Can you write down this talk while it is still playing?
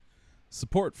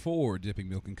Support for Dipping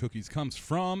Milk and Cookies comes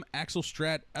from Axel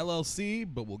Strat LLC,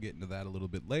 but we'll get into that a little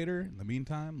bit later. In the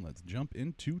meantime, let's jump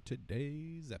into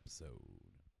today's episode.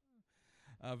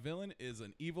 A villain is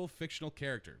an evil fictional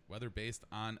character, whether based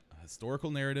on a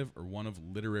historical narrative or one of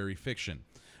literary fiction.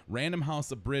 Random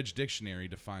House Abridged Dictionary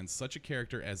defines such a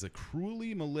character as a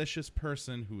cruelly malicious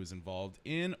person who is involved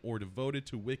in or devoted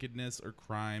to wickedness or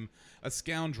crime, a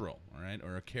scoundrel, all right,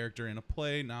 or a character in a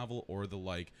play, novel, or the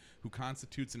like, who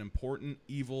constitutes an important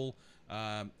evil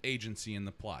agency in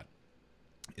the plot.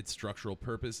 Its structural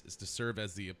purpose is to serve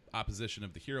as the opposition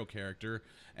of the hero character,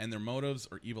 and their motives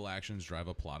or evil actions drive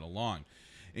a plot along.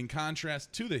 In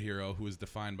contrast to the hero, who is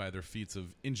defined by their feats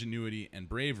of ingenuity and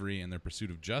bravery and their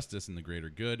pursuit of justice and the greater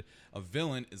good, a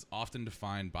villain is often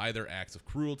defined by their acts of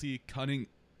cruelty, cunning,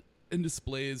 and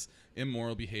displays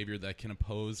immoral behavior that can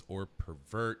oppose or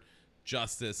pervert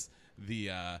justice.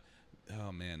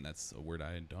 Oh man, that's a word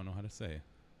I don't know how to say.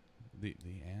 The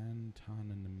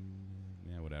antonym,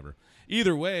 yeah, whatever.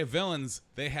 Either way, villains,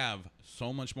 they have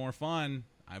so much more fun.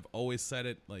 I've always said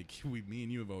it, like me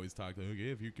and you have always talked, like, okay,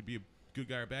 if you could be a good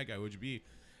guy or bad guy, would you be?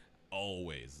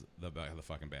 Always the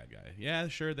fucking bad guy. Yeah,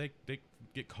 sure, they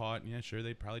get caught, and yeah, sure,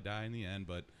 they probably die in the end,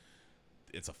 but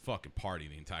it's a fucking party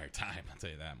the entire time, I'll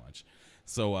tell you that much.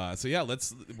 So yeah,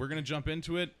 we're gonna jump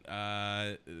into it.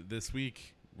 This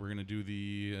week we're gonna do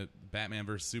the Batman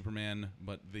versus Superman,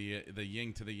 but the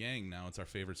yin to the yang. Now it's our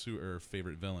favorite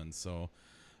favorite villains. So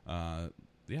yeah,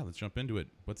 let's jump into it.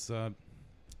 What's the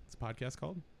podcast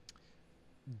called?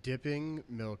 Dipping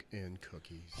Milk in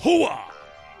Cookies. Hooah!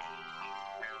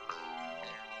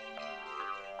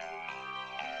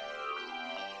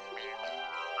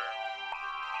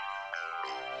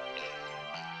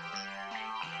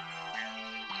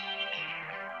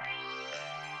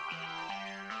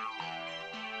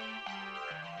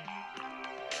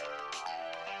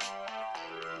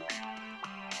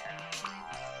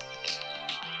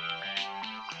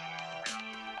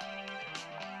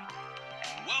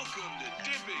 Welcome to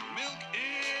Dipping Milk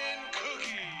in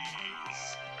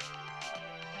Cookies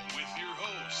with your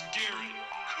hosts Garrett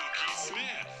Cookie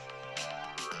Smith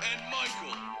and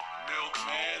Michael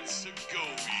Milkman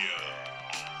Segovia.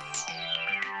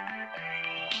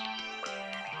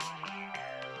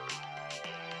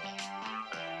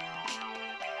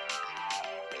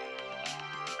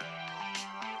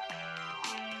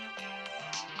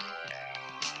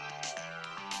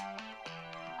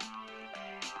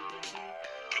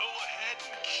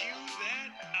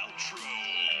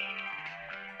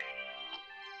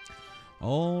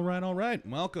 All right.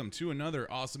 Welcome to another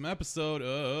awesome episode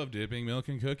of Dipping Milk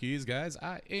and Cookies, guys.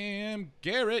 I am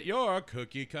Garrett, your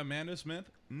Cookie Commander Smith.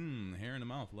 Hair in the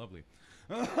mouth, lovely.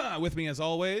 With me, as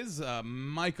always,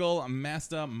 Michael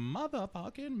Master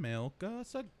Motherfucking Milk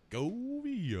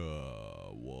Segovia.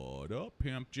 What up,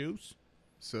 Pimp Juice?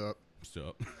 Sup? It's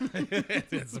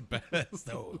the best.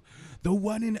 The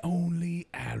one and only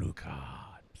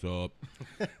Alucard. Sup?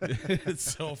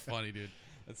 It's so funny, dude.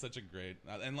 It's such a great,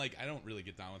 and like I don't really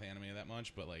get down with anime that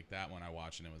much, but like that one I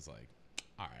watched and it was like,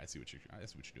 all right, I see what you're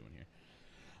doing here.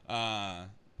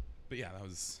 But yeah, that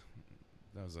was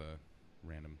a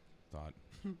random thought.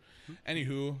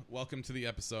 Anywho, welcome to the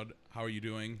episode. How are you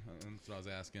doing? That's what I was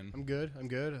asking. I'm good.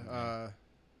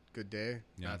 Good day.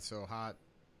 Yeah. Not so hot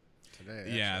today.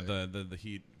 Yeah, actually. the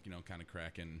heat, kind of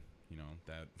cracking.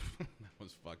 That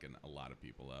was fucking a lot of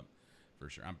people up for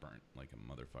sure. I'm burnt like a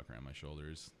motherfucker on my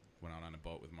shoulders. Went out on a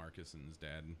boat with Marcus and his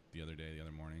dad the other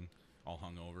morning, all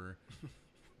hungover.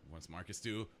 What's Marcus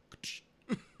do? Is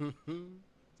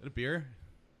that a beer?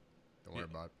 Don't worry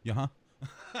about it. Yeah,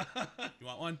 huh? You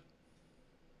want one?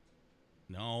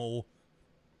 No.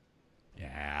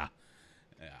 Yeah.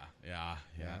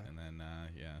 And then,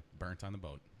 burnt on the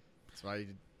boat. That's why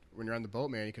when you're on the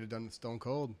boat, man, you could have done the Stone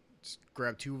Cold. Just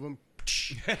grab two of them,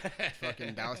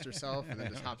 fucking doused yourself, and then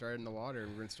just hopped right in the water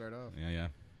and rinsed right off. Yeah.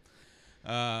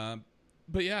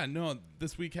 But yeah, no,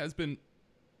 this week has been,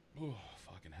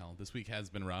 fucking hell. This week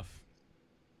has been rough.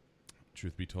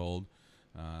 Truth be told,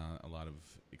 a lot of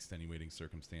extenuating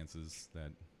circumstances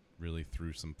that really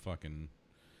threw some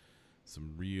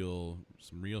real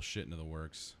shit into the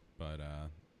works. But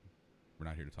we're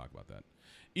not here to talk about that.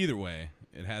 Either way,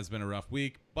 it has been a rough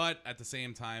week, but at the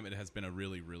same time, it has been a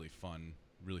really, really fun,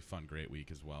 great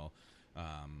week as well.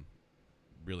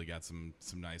 Really got some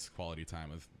nice quality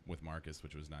time with Marcus,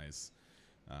 which was nice.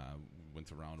 Went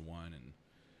to round one, and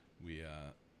we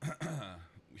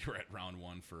were at round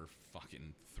one for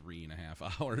fucking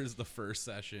 3.5 hours the first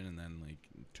session, and then like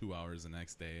 2 hours the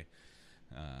next day,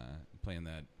 playing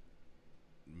that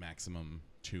Maximum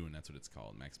Tune. That's what it's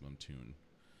called, Maximum Tune.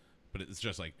 But it's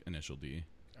just like Initial D.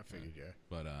 I figured, yeah.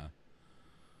 But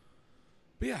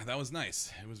But yeah, that was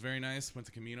nice. It was very nice. Went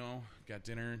to Camino, got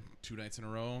dinner 2 nights in a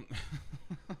row.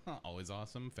 Always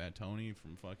awesome. Fat Tony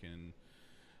from fucking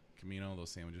Camino. Those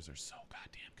sandwiches are so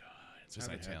goddamn good. It's just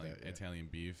I haven't had that yet. Italian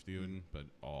beef, dude. But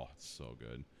it's so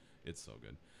good. It's so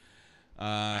good.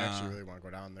 I actually really want to go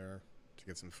down there to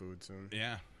get some food soon.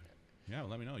 Yeah. Yeah,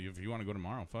 well, let me know. If you want to go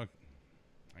tomorrow, fuck.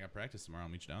 I got practice tomorrow. I'll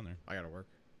meet you down there. I gotta work.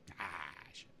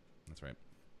 Shit. That's right.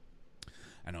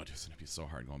 I know it's just going to be so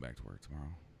hard going back to work tomorrow.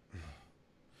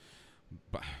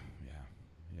 But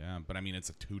yeah. But I mean, it's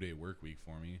a 2-day work week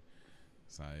for me.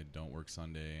 So I don't work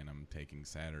Sunday and I'm taking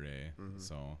Saturday.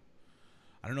 So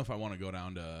I don't know if I want to go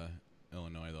down to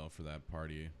Illinois though for that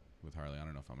party with Harley. I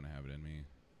don't know if I'm going to have it in me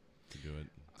to do it.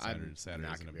 Saturday's not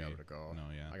going gonna be able to go. No,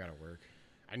 yeah. I gotta work.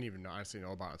 I didn't even honestly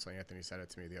know about it until Anthony said it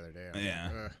to me the other day. I'm Yeah.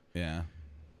 like, ugh.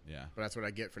 Yeah. But that's what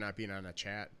I get for not being on a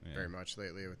chat very much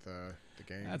lately with the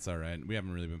game. That's all right. We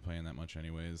haven't really been playing that much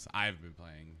anyways. I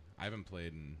haven't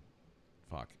played in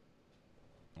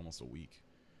almost a week.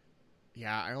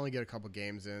 Yeah, I only get a couple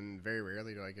games in. Very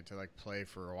rarely do I get to like play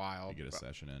for a while. You get a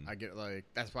session in. I get like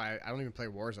that's why I don't even play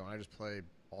Warzone. I just play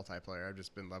multiplayer. I've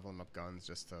just been leveling up guns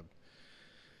just to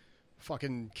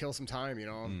fucking kill some time, you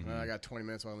know. I got 20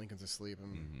 minutes while Lincoln's asleep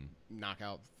and knock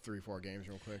out 3-4 games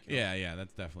real quick. You know? Yeah,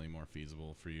 that's definitely more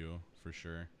feasible for you for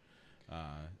sure.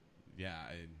 I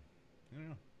don't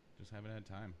know, just haven't had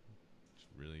time. It's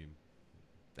really,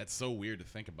 that's so weird to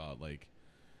think about, like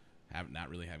not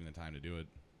really having the time to do it.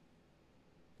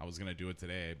 I was gonna do it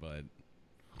today, but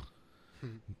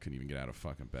couldn't even get out of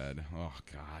fucking bed. Oh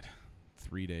God,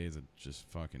 3 days of just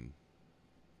fucking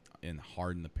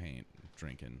hard in the paint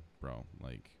drinking, bro.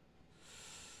 Like,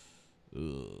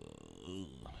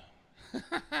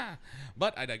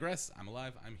 but I digress. I'm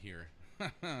alive. I'm here.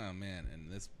 Man,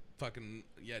 and this fucking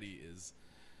Yeti is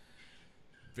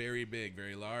very big,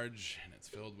 very large, and it's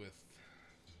filled with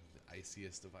the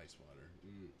iciest of ice water.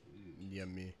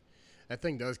 Yummy. That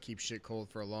thing does keep shit cold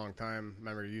for a long time.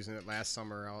 Remember using it last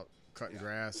summer out cutting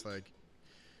grass, like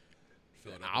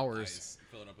Fill it hours.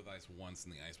 Fill it up with ice once,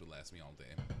 and the ice would last me all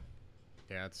day.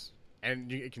 Yeah,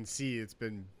 and you can see it's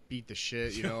been beat to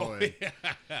shit, you know. And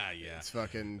Yeah. it's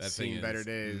fucking seen better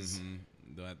days.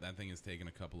 That thing has taken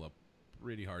a couple of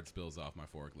pretty hard spills off my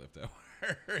forklift at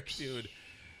work, dude.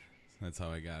 That's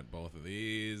how I got both of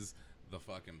these. The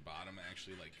fucking bottom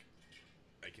actually, like,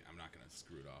 I'm not gonna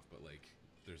screw it off, but like,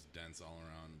 there's dents all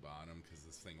around the bottom because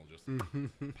this thing will just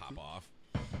pop off.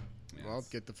 Yeah, Well,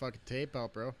 get the fucking tape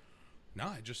out, bro.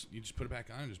 No, you just put it back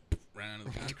on and just ran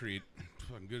into the concrete.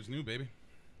 Fucking good as new, baby.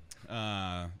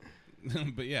 But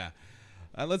yeah,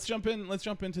 let's jump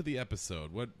into the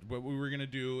episode. What we were gonna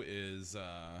do is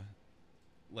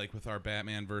like with our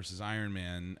Batman versus Iron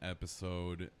Man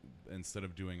episode, instead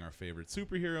of doing our favorite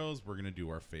superheroes, we're gonna do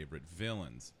our favorite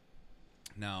villains.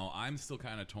 Now, I'm still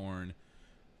kind of torn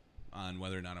on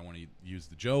whether or not I want to use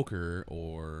the Joker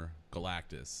or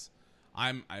Galactus.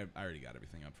 I already got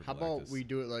everything up for How Galactus. about we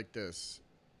do it like this?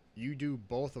 You do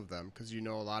both of them because you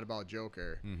know a lot about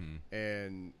Joker,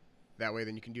 and that way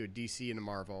then you can do a DC and a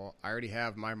Marvel. I already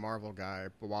have my Marvel guy,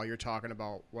 but while you're talking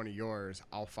about one of yours,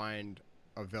 I'll find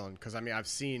a villain because I mean I've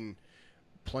seen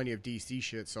plenty of DC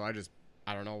shit, so I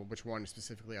don't know which one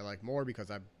specifically I like more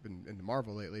because I've been into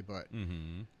Marvel lately, but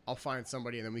I'll find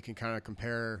somebody and then we can kind of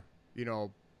compare. You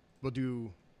know,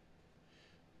 we'll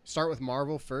start with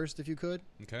Marvel first if you could.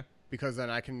 Okay. Because then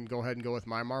I can go ahead and go with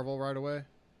my Marvel right away.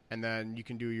 And then you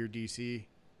can do your DC.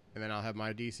 And then I'll have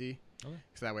my DC. Okay.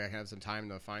 So that way I can have some time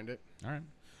to find it. All right.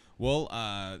 Well,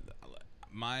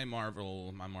 my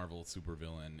Marvel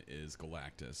supervillain is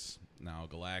Galactus. Now,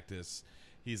 Galactus,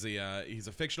 he's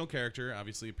a fictional character,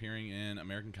 obviously appearing in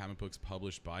American comic books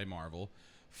published by Marvel.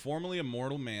 Formerly a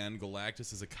mortal man,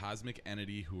 Galactus is a cosmic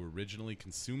entity who originally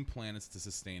consumed planets to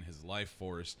sustain his life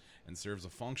force and serves a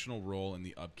functional role in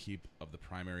the upkeep of the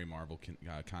primary Marvel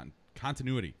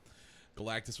continuity.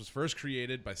 Galactus was first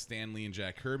created by Stan Lee and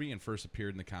Jack Kirby and first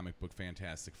appeared in the comic book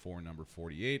Fantastic Four number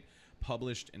 48,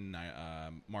 published in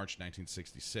March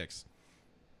 1966.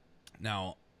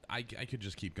 Now, I could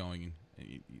just keep going,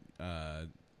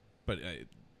 but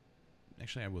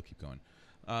actually I will keep going.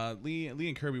 Lee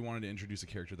and Kirby wanted to introduce a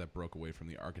character that broke away from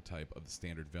the archetype of the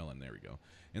standard villain. There we go.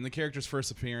 In the character's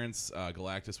first appearance,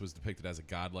 Galactus was depicted as a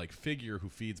godlike figure who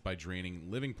feeds by draining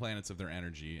living planets of their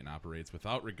energy and operates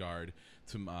without regard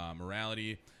to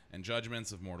morality and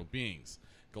judgments of mortal beings.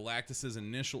 Galactus's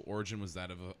initial origin was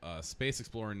that of a space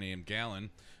explorer named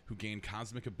Galen, who gained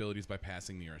cosmic abilities by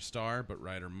passing near a star, but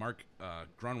writer Mark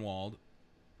Grunwald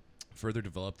further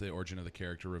developed the origin of the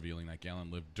character, revealing that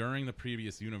Galen lived during the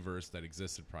previous universe that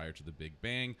existed prior to the Big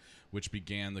Bang, which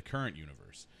began the current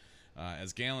universe.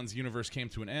 As Galen's universe came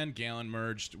to an end, Galen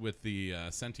merged with the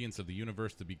sentience of the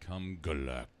universe to become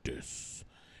Galactus,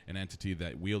 an entity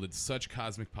that wielded such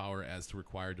cosmic power as to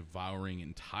require devouring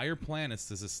entire planets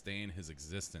to sustain his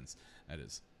existence. That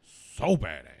is so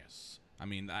badass. I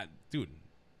mean, that dude.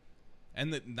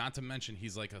 And not to mention,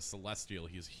 he's like a celestial.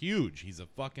 He's huge. He's a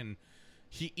fucking...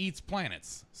 He eats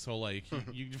planets. So, like,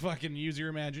 you fucking use your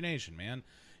imagination, man.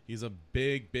 He's a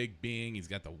big, big being. He's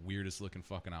got the weirdest looking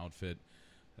fucking outfit.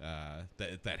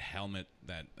 That helmet,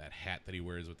 that hat that he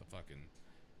wears with the fucking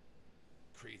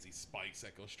crazy spikes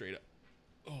that go straight up.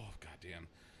 Oh, goddamn.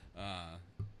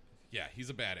 Yeah, he's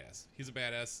a badass. He's a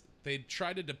badass. They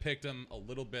tried to depict him a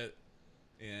little bit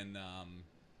in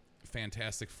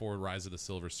Fantastic Four: Rise of the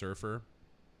Silver Surfer.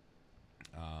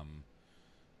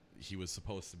 He was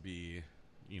supposed to be,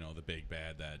 the big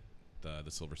bad that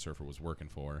the Silver Surfer was working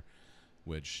for,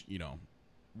 which,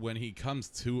 when he comes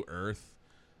to Earth,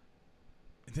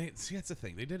 see, that's the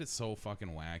thing. They did it so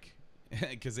fucking whack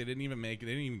because they didn't even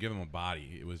give him a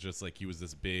body. It was just like he was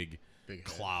this big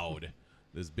cloud,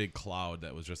 this big cloud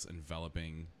that was just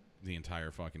enveloping the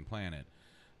entire fucking planet.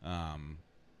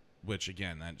 Which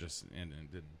again, that just and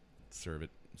didn't serve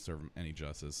him any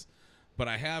justice. But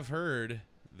I have heard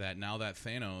that now that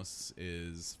Thanos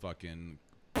is fucking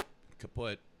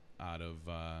kaput out of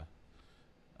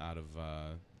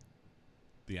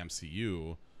the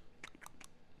MCU,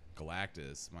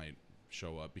 Galactus might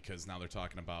show up, because now they're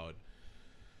talking about,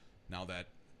 now that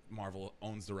Marvel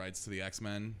owns the rights to the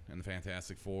X-Men and the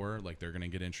Fantastic Four, like, they're going to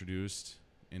get introduced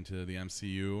into the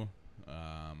MCU,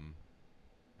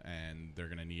 and they're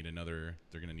going to need another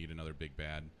big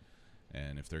bad.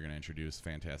 And if they're going to introduce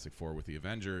Fantastic Four with the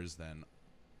Avengers, then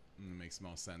it makes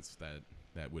most sense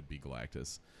that would be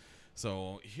Galactus.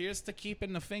 So here's to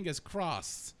keeping the fingers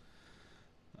crossed.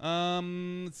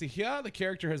 Let's see here. The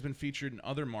character has been featured in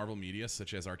other Marvel media,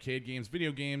 such as arcade games,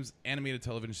 video games, animated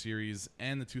television series,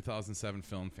 and the 2007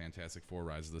 film Fantastic Four: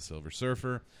 Rise of the Silver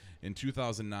Surfer. In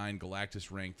 2009, Galactus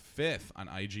ranked 5th on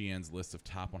IGN's list of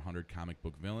top 100 comic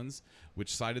book villains,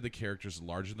 which cited the character's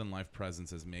larger-than-life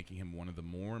presence as making him one of the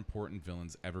more important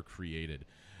villains ever created.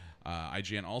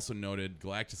 IGN also noted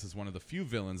Galactus is one of the few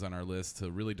villains on our list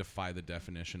to really defy the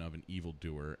definition of an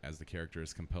evildoer, as the character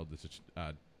is compelled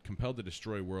to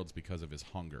destroy worlds because of his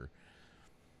hunger.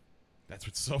 That's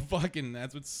what's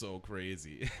so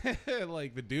crazy.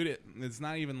 Like, the dude, it's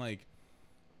not even like,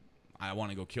 I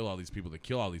want to go kill all these people to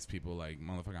kill all these people. Like,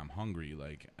 motherfucker, I'm hungry.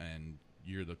 Like, and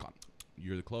you're the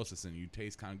closest, and you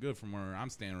taste kind of good from where I'm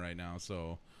standing right now.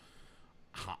 So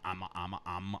I'm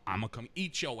gonna come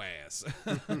eat your ass.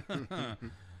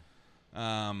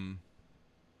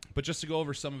 But just to go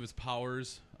over some of his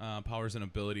powers and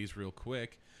abilities real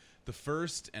quick. The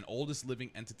first and oldest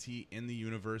living entity in the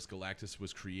universe, Galactus,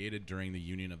 was created during the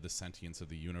union of the sentience of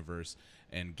the universe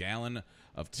and Galen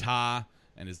of Ta,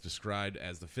 and is described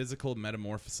as the physical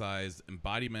metamorphosized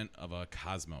embodiment of a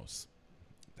cosmos.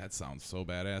 That sounds so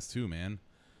badass too, man.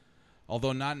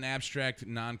 Although not an abstract,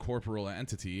 non-corporeal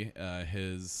entity,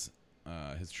 his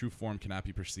true form cannot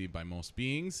be perceived by most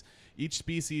beings. Each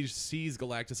species sees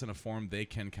Galactus in a form they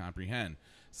can comprehend.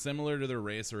 Similar to their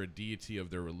race or a deity of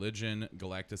their religion,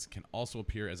 Galactus can also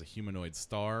appear as a humanoid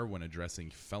star when addressing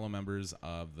fellow members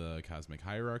of the cosmic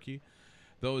hierarchy.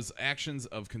 Those actions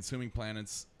of consuming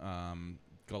planets,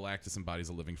 Galactus embodies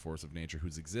a living force of nature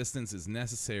whose existence is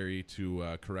necessary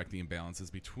to correct the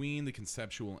imbalances between the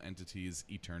conceptual entities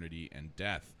eternity and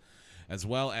death, as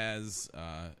well as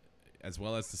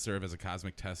to serve as a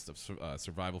cosmic test of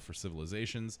survival for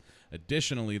civilizations.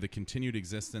 Additionally, the continued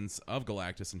existence of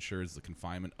Galactus ensures the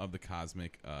confinement of the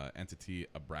cosmic entity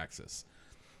Abraxas.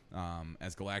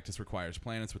 As Galactus requires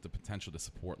planets with the potential to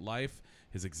support life,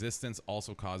 his existence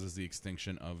also causes the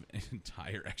extinction of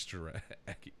entire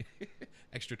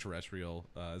extraterrestrial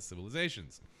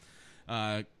civilizations.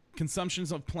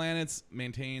 Consumptions of planets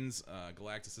maintains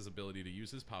Galactus' ability to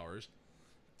use his powers.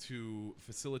 To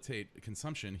facilitate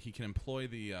consumption, he can employ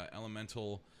the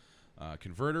elemental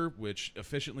converter, which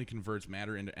efficiently converts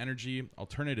matter into energy.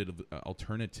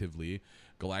 Alternatively,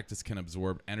 Galactus can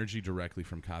absorb energy directly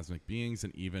from cosmic beings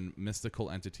and even mystical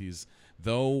entities,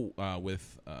 though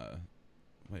with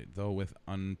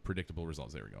unpredictable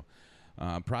results. There we go.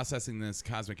 Processing this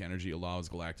cosmic energy allows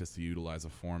Galactus to utilize a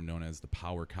form known as the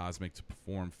Power Cosmic to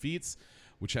perform feats,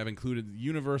 which have included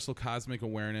universal cosmic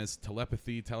awareness,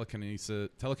 telepathy,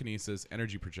 telekinesis,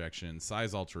 energy projection,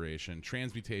 size alteration,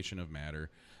 transmutation of matter,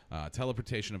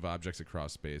 teleportation of objects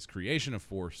across space, creation of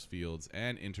force fields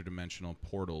and interdimensional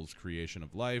portals, creation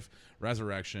of life,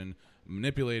 resurrection,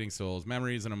 manipulating souls,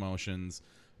 memories, and emotions,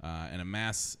 and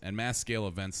mass scale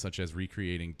events such as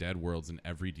recreating dead worlds in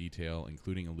every detail,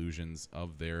 including illusions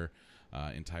of their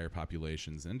entire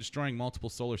populations, and destroying multiple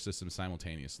solar systems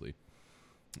simultaneously.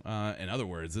 In other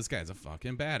words, this guy's a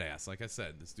fucking badass. Like I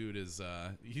said, this dude is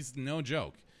he's no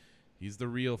joke. He's the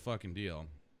real fucking deal.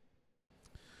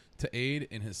 To aid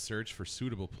in his search for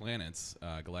suitable planets,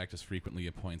 Galactus frequently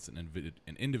appoints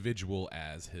an individual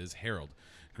as his herald,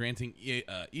 granting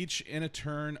each in a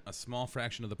turn a small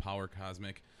fraction of the power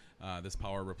cosmic. This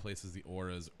power replaces the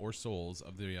auras or souls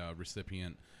of the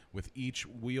recipient, with each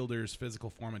wielder's physical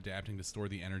form adapting to store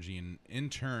the energy and in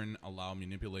turn allow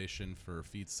manipulation for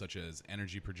feats such as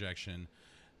energy projection.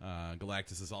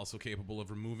 Galactus is also capable of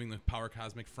removing the power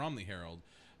cosmic from the herald.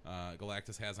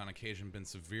 Galactus has on occasion been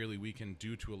severely weakened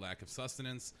due to a lack of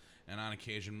sustenance, and on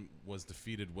occasion was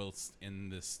defeated whilst in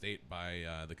this state by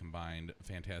the combined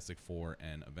Fantastic Four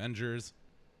and Avengers.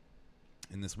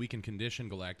 In this weakened condition,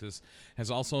 Galactus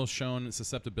has also shown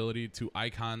susceptibility to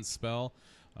Icon's spell,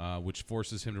 which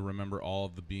forces him to remember all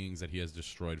of the beings that he has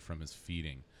destroyed from his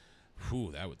feeding.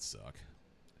 Whew, that would suck.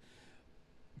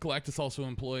 Galactus also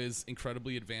employs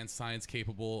incredibly advanced science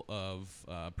capable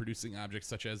of producing objects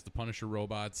such as the Punisher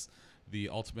robots, the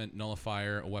Ultimate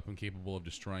Nullifier, a weapon capable of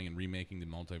destroying and remaking the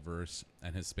multiverse,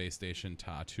 and his space station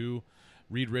Ta-2.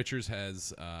 Reed Richards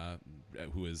has,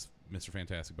 who is Mr.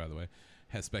 Fantastic, by the way,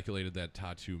 has speculated that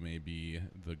Ta-2 may be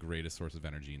the greatest source of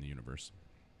energy in the universe.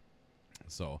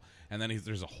 So, and then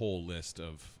there's a whole list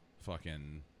of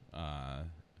fucking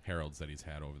heralds that he's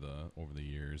had over the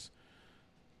years.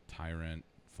 Tyrant,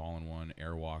 Fallen One,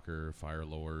 Airwalker, Fire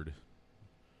Lord,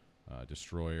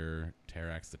 Destroyer,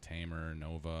 Terrax the Tamer,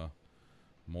 Nova,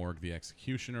 Morg the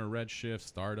Executioner, Redshift,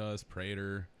 Stardust,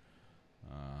 Praetor,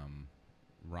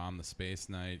 Rom the Space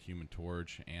Knight, Human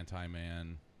Torch,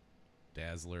 Anti-Man,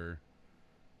 Dazzler,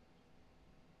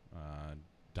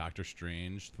 Doctor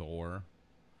Strange, Thor.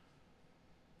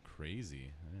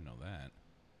 Crazy. I didn't know that.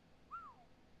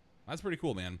 That's pretty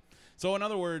cool, man. So in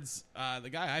other words, the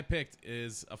guy I picked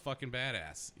is a fucking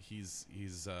badass. He's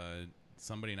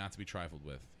somebody not to be trifled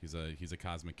with. He's a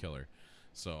cosmic killer.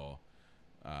 So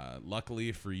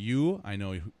luckily for you, I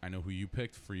know who you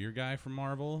picked for your guy from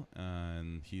Marvel,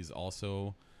 and he's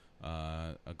also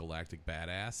a galactic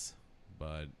badass.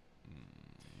 But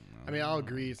I mean, I'll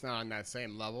agree it's not on that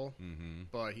same level,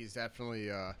 but he's definitely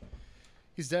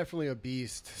a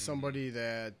beast. Somebody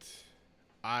that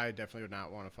I definitely would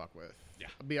not want to fuck with.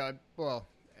 Yeah. Well,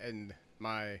 in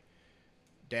my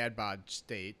dad bod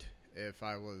state, if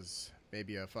I was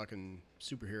maybe a fucking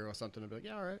superhero or something, I'd be like,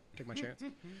 yeah, all right, take my chance.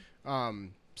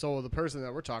 So the person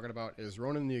that we're talking about is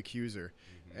Ronan the Accuser,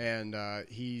 and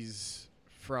he's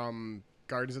from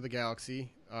Guardians of the Galaxy.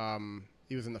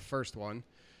 He was in the first one,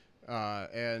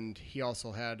 and he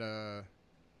also had a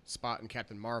spot in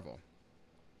Captain Marvel,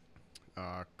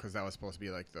 because that was supposed to be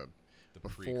like the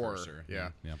before, precursor. Yeah.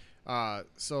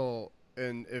 So,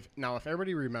 and if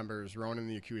everybody remembers Ronan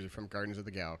the Accuser from Guardians of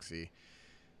the Galaxy,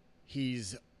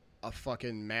 he's a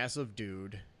fucking massive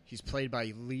dude. He's played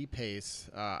by Lee Pace.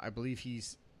 I believe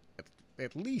he's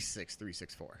at least 6'3",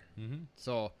 6'4".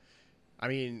 So, I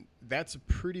mean, that's a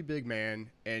pretty big man,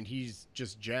 and he's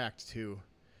just jacked too.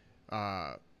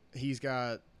 He's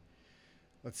got,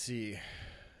 let's see,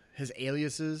 his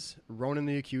aliases: Ronan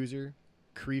the Accuser,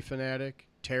 Kree Fanatic,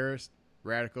 Terrorist,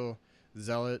 Radical,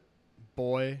 Zealot,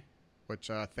 Boy, which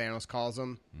Thanos calls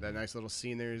him. That nice little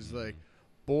scene there is like,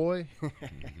 boy,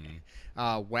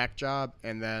 Whack Job,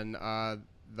 and then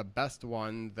the best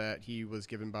one that he was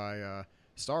given by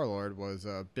Star-Lord was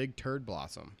Big Turd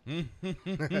Blossom.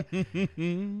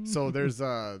 So there's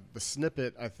the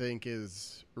snippet I think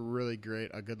is really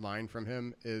great. A good line from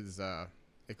him is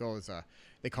it goes,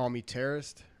 they call me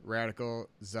Terrorist, Radical,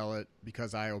 Zealot,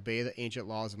 because I obey the ancient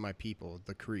laws of my people,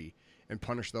 the Kree, and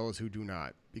punish those who do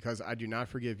not, because I do not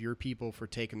forgive your people for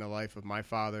taking the life of my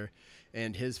father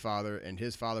and his father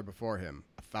before him.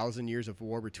 1,000 years of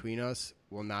war between us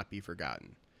will not be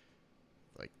forgotten.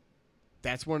 Like,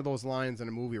 that's one of those lines in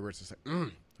a movie where it's just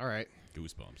like, all right,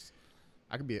 Goosebumps.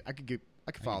 I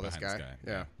could follow this guy.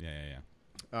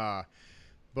 Yeah.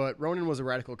 But Ronan was a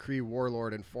radical Kree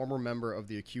warlord and former member of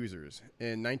the Accusers.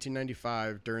 In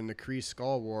 1995, during the Kree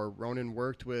Skull War, Ronan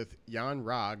worked with Jan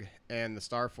Rog and the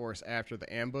Star Force after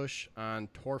the ambush on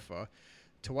Torfa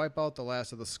to wipe out the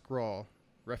last of the Skrull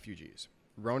refugees.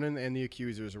 Ronan and the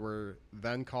Accusers were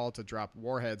then called to drop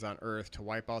warheads on Earth to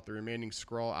wipe out the remaining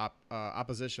Skrull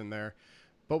opposition there,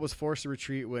 but was forced to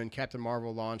retreat when Captain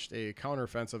Marvel launched a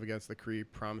counteroffensive against the Kree,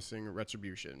 promising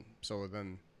retribution. So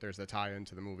then there's the tie-in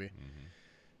to the movie.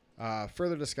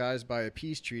 Further disguised by a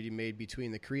peace treaty made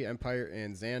between the Kree Empire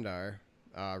and Xandar,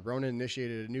 Ronan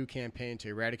initiated a new campaign to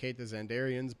eradicate the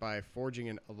Xandarians by forging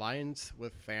an alliance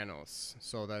with Thanos.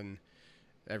 So then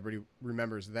everybody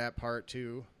remembers that part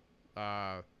too,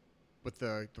 with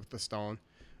the stone,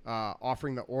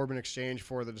 offering the orb in exchange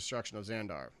for the destruction of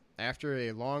Xandar. After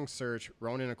a long search,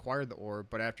 Ronan acquired the orb,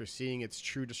 but after seeing its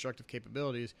true destructive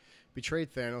capabilities,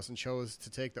 betrayed Thanos and chose to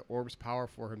take the orb's power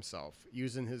for himself.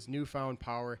 Using his newfound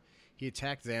power, he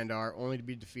attacked Xandar, only to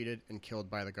be defeated and killed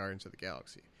by the Guardians of the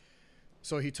Galaxy.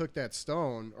 So he took that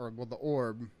stone, the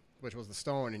orb, which was the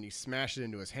stone, and he smashed it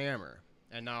into his hammer.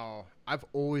 And now, I've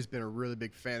always been a really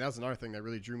big fan. That was another thing that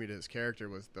really drew me to his character,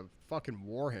 was the fucking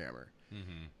Warhammer.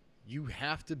 Mm-hmm. You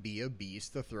have to be a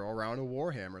beast to throw around a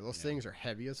Warhammer. Those things are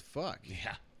heavy as fuck.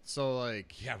 Yeah. So,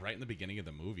 like... Yeah, right in the beginning of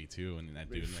the movie, too. And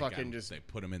that dude, they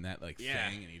put him in that, thing,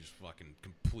 and he just fucking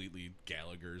completely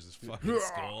Gallagher's his fucking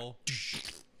skull.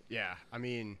 Yeah, I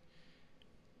mean,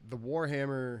 the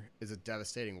Warhammer is a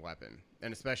devastating weapon.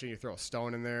 And especially when you throw a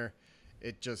stone in there,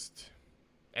 it just...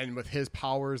 And with his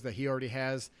powers that he already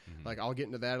has, like, I'll get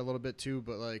into that a little bit, too.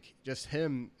 But, like, just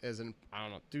him as an... I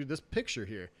don't know. Dude, this picture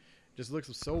here just looks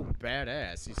so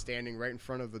badass. He's standing right in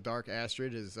front of the Dark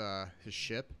Astrid, his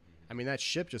ship. I mean, that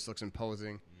ship just looks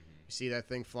imposing. You see that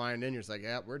thing flying in, you're just like,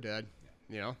 yeah, we're dead.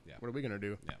 Yeah. You know? Yeah. What are we going to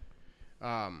do?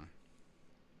 Yeah.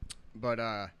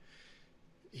 But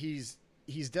he's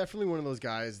definitely one of those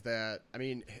guys that, I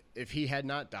mean, if he had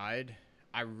not died,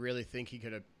 I really think he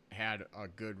could have had a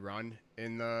good run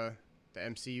in the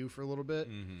MCU for a little bit.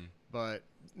 Mm-hmm. But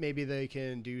maybe they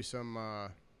can do some,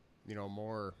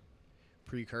 more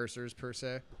precursors per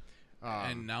se.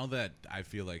 And now that I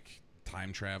feel like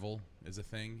time travel is a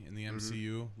thing in the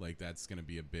MCU, like that's going to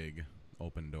be a big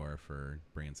open door for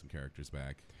bringing some characters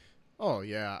back. Oh,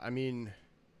 yeah. I mean,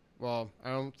 well, I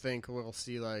don't think we'll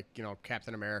see, like,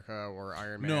 Captain America or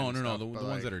Iron Man. No. The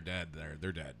ones that are dead,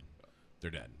 they're dead.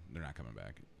 They're dead. They're not coming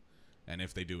back. And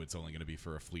if they do, it's only going to be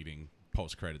for a fleeting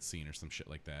post-credit scene or some shit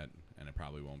like that, and it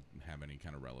probably won't have any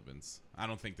kind of relevance. I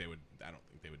don't think they would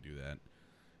do that.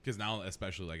 Because now,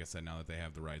 especially, like I said, now that they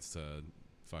have the rights to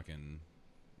fucking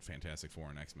Fantastic Four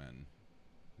and X-Men,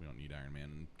 we don't need Iron Man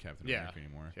and Captain America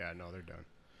anymore. Yeah, no, they're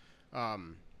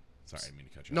done. Sorry, I didn't mean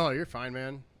to cut you off. No, you're fine,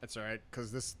 man. That's all right,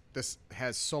 because this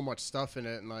has so much stuff in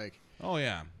it, and, like... Oh,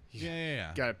 yeah.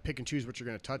 Yeah. Got to pick and choose what you're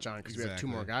going to touch on, because we have two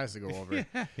more guys to go over.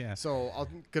 Yeah. So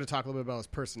I'm going to talk a little bit about his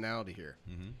personality here,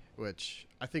 which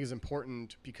I think is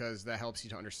important, because that helps you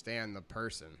to understand the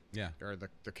person. Yeah. Or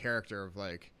the character of,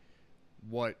 like,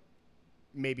 what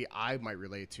maybe I might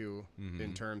relate to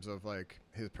in terms of, like,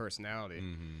 his personality.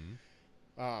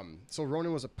 So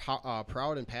Ronan was a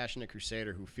proud and passionate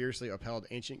crusader who fiercely upheld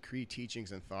ancient Kree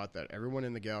teachings and thought that everyone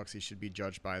in the galaxy should be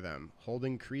judged by them,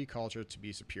 holding Kree culture to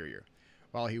be superior.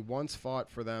 While he once fought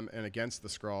for them and against the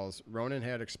Skrulls, Ronan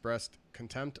had expressed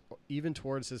contempt even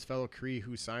towards his fellow Kree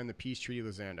who signed the peace treaty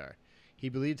with Xandar. He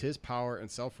believed his power and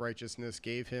self-righteousness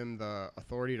gave him the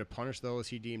authority to punish those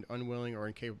he deemed unwilling or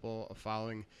incapable of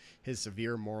following his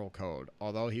severe moral code,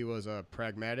 although he was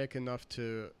pragmatic enough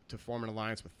to form an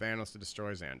alliance with Thanos to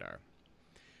destroy Xandar.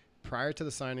 Prior to the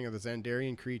signing of the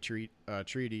Xandarian Kree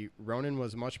treaty, Ronan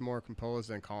was much more composed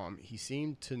and calm. He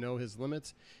seemed to know his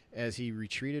limits as he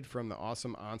retreated from the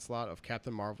awesome onslaught of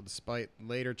Captain Marvel despite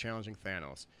later challenging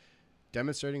Thanos,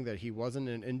 demonstrating that he wasn't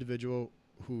an individual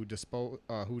who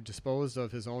disposed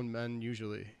of his own men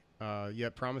usually,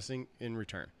 yet promising in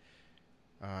return.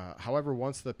 However,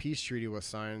 once the peace treaty was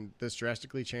signed, this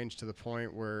drastically changed to the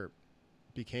point where it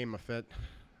became a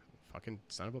fucking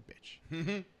son of a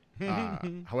bitch.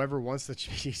 However, once the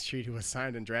peace treaty was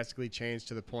signed and drastically changed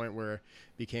to the point where it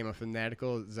became a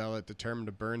fanatical zealot determined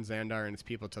to burn Xandar and his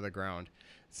people to the ground.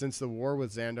 Since the war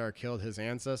with Xandar killed his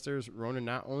ancestors, Ronan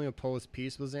not only opposed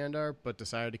peace with Xandar, but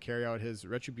decided to carry out his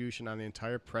retribution on the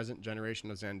entire present generation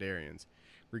of Xandarians,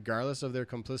 regardless of their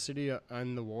complicity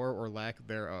in the war or lack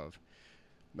thereof.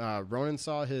 Ronan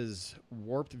saw his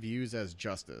warped views as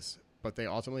justice, but they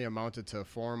ultimately amounted to a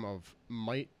form of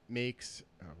might makes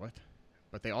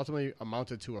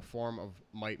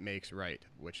right,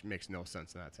 which makes no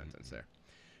sense in that sentence there.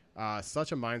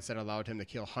 Such a mindset allowed him to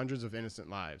kill hundreds of innocent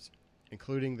lives,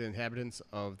 including the inhabitants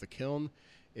of the Kiln,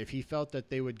 if he felt that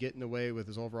they would get in the way with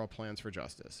his overall plans for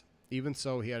justice. Even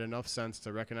so, he had enough sense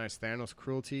to recognize Thanos'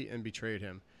 cruelty and betrayed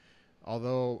him,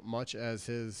 although as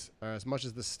much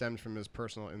as this stemmed from his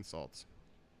personal insults.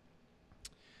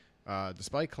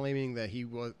 Despite claiming that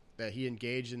he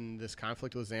engaged in this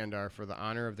conflict with Xandar for the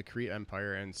honor of the Kree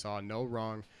Empire and saw no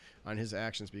wrong on his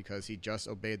actions because he just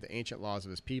obeyed the ancient laws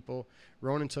of his people,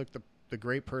 Ronan took the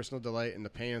great personal delight in the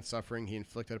pain and suffering he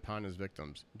inflicted upon his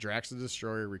victims. Drax the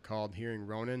Destroyer recalled hearing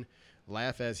Ronan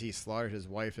laugh as he slaughtered his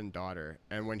wife and daughter.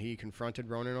 And when he confronted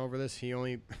Ronan over this, he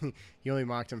only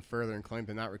mocked him further and claimed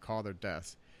to not recall their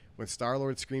deaths. When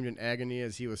Star-Lord screamed in agony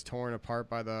as he was torn apart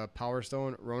by the Power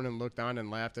Stone, Ronan looked on and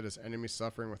laughed at his enemy's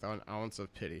suffering without an ounce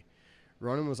of pity.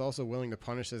 Ronan was also willing to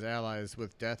punish his allies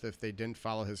with death if they didn't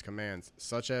follow his commands,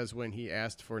 such as when he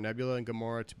asked for Nebula and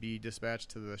Gamora to be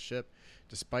dispatched to the ship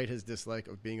despite his dislike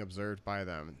of being observed by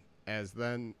them. As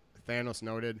then Thanos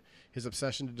noted, his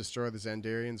obsession to destroy the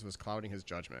Xandarians was clouding his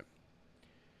judgment.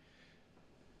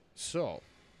 So,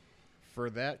 for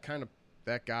that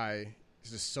guy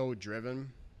is just so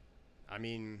driven. I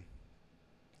mean,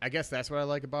 I guess that's what I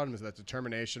like about him, is that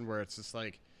determination where it's just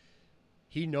like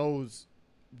he knows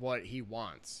what he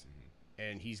wants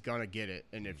and he's gonna get it.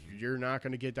 And if you're not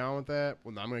gonna get down with that,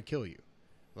 well, I'm gonna kill you.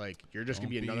 Like, you're just gonna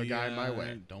be another guy in my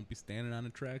way. Don't be standing on the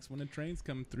tracks when the train's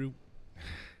coming through.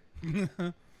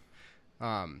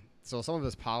 So some of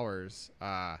his powers,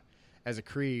 as a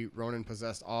Kree, Ronan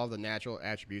possessed all the natural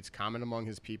attributes common among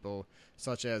his people,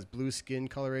 such as blue skin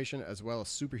coloration, as well as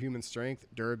superhuman strength,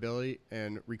 durability,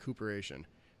 and recuperation.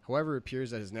 However, it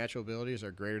appears that his natural abilities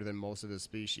are greater than most of his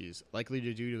species, likely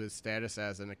due to his status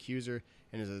as an accuser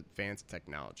and his advanced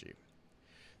technology.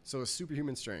 So his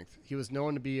superhuman strength. He was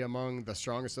known to be among the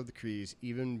strongest of the Krees,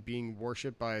 even being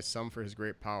worshipped by some for his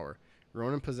great power.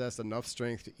 Ronan possessed enough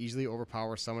strength to easily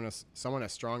overpower someone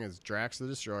as strong as Drax the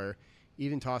Destroyer,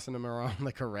 even tossing him around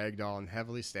like a ragdoll and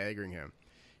heavily staggering him.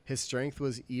 His strength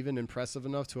was even impressive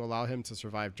enough to allow him to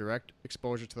survive direct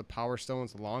exposure to the Power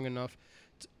Stones long enough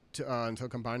until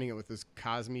combining it with his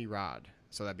Cosmi Rod.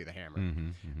 So that'd be the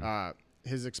hammer.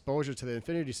 His exposure to the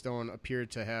Infinity Stone appeared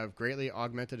to have greatly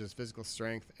augmented his physical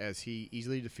strength as he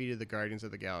easily defeated the Guardians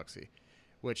of the Galaxy,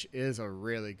 which is a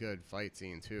really good fight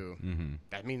scene, too.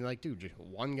 I mean, like, dude, just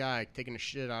one guy taking a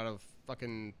shit out of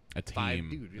fucking a team. 5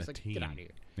 dudes. Just like, team. Get out of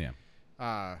here.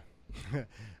 Yeah.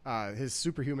 His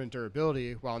superhuman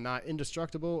durability, while not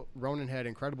indestructible, Ronan had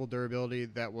incredible durability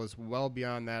that was well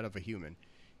beyond that of a human.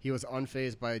 He was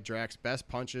unfazed by Drax's best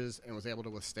punches and was able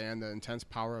to withstand the intense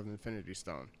power of the Infinity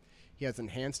Stone. He has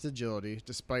enhanced agility.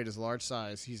 Despite his large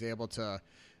size, he's able to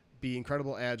be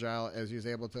incredible agile, as he was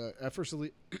able to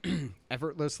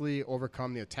effortlessly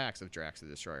overcome the attacks of Drax the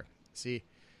Destroyer. See,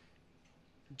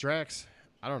 Drax,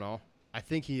 I don't know. I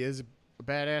think he is a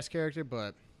badass character,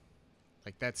 but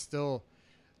like that's still,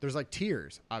 there's like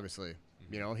tiers, obviously.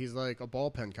 You know, he's like a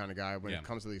ballpen kind of guy when it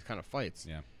comes to these kind of fights.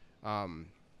 Yeah.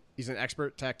 He's an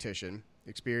expert tactician,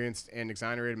 experienced and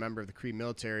exonerated member of the Kree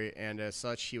military, and as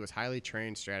such, he was highly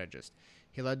trained strategist.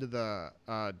 He led to the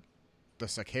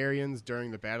Sicarians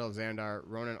during the Battle of Xandar.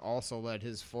 Ronan also led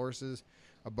his forces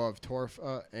above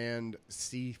Torfa and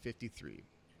C-53.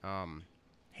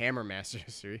 Hammer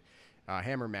mastery.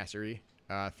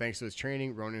 Thanks to his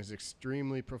training, Ronan is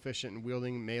extremely proficient in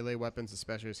wielding melee weapons,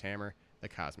 especially his hammer, the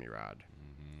Cosmi Rod.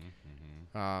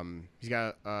 He's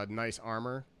got a nice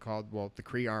armor called, the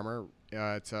Kree armor.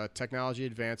 It's a technology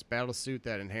advanced battle suit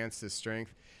that enhanced his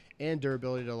strength and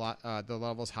durability to the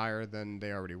levels higher than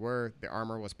they already were. The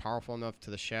armor was powerful enough to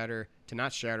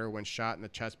not shatter when shot in the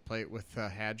chest plate with the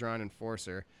Hadron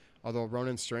Enforcer, although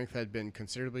Ronan's strength had been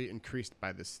considerably increased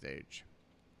by this stage.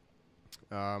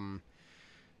 Let's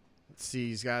see,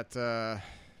 he's got some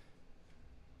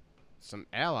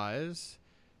allies,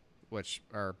 which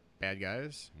are bad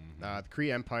guys. The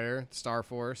Kree Empire, Star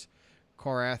Force,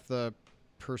 Korath the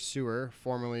Pursuer,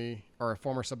 a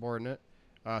former subordinate,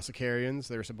 Sicarians,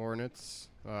 they were subordinates,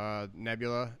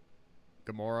 Nebula,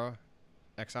 Gamora,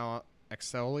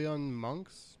 Exelion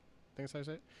monks, I think that's how you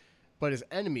say it. But his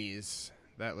enemies,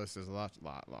 that list is a lot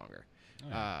longer. Oh,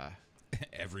 yeah.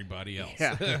 Everybody else.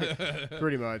 Yeah,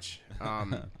 pretty much.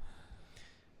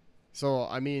 So,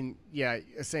 I mean, yeah,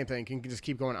 same thing. Can just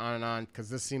keep going on and on, because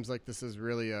this seems like this is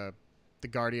really the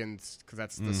Guardians, because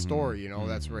that's the story, you know,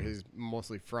 that's where he's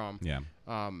mostly from. Yeah.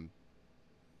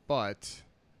 But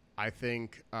I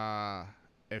think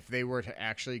if they were to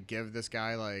actually give this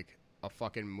guy, like, a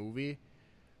fucking movie,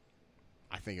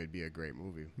 I think it'd be a great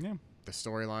movie. Yeah. The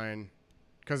storyline,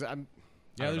 because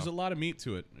there's a lot of meat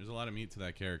to it. There's a lot of meat to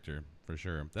that character, for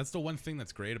sure. That's the one thing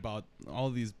that's great about all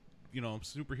of these, you know,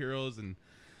 superheroes and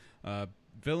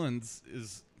villains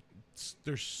is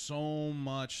there's so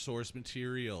much source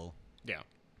material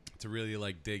to really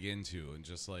like dig into, and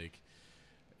just like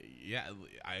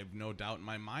I have no doubt in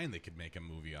my mind they could make a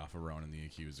movie off of Ronan the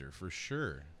Accuser, for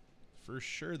sure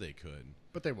they could,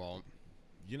 but they won't.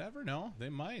 You never know, they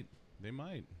might,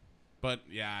 but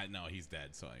yeah, no, he's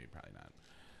dead, so probably not,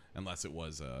 unless it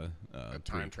was a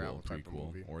time travel type of prequel,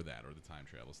 movie, or that, or the time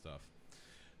travel stuff.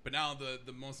 But now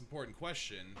the most important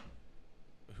question: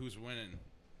 who's winning,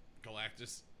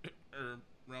 Galactus or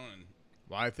Ronan?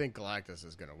 Well, I think Galactus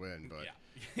is going to win, but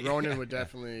Yeah. Ronan would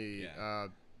definitely Yeah.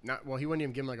 not. Well, he wouldn't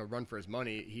even give him like a run for his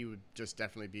money. He would just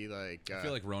definitely be like. I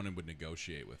feel like Ronan would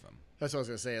negotiate with him. That's what I was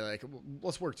going to say. Like,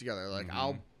 let's work together. Like,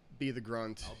 I'll be the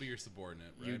grunt. I'll be your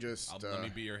subordinate. Right? You just, let me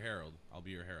be your herald. I'll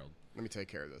be your herald. Let me take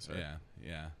care of this. Right?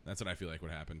 Yeah. That's what I feel like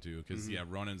would happen too. Because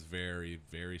Ronan's very,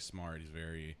 very smart. He's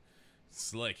very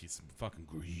slick. He's fucking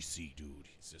greasy, dude.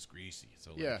 He's just greasy.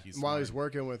 So like, he's while smart. he's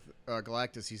working with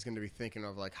Galactus, he's going to be thinking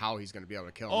of like how he's going to be able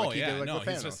to kill him. Oh like he did, like, with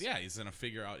he's Thanos. just he's gonna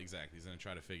figure out exactly. He's gonna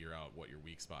try to figure out what your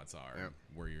weak spots are, Yeah.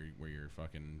 where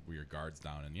your guard's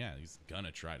down, and he's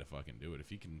gonna try to fucking do it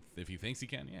if he thinks he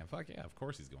can. Of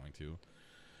course he's going to.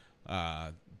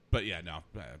 But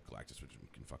Galactus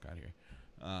can fuck out of here.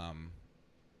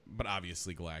 But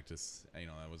obviously Galactus,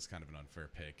 that was kind of an unfair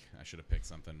pick. I should have picked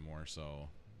something more so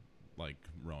like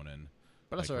Ronan.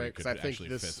 But that's like, all right, because I think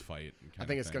fist fight. I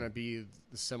think it's going to be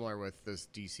similar with this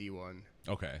DC one.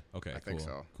 Okay. I think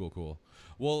so. Cool.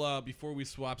 Well, before we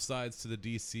swap sides to the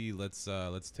DC,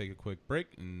 let's take a quick break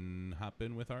and hop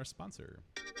in with our sponsor.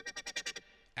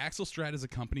 Axelstrat is a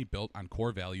company built on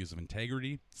core values of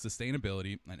integrity,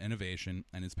 sustainability, and innovation,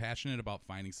 and is passionate about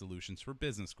finding solutions for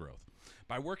business growth.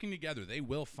 By working together, they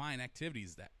will find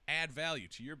activities that add value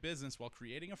to your business while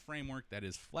creating a framework that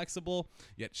is flexible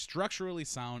yet structurally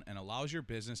sound and allows your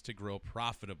business to grow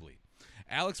profitably.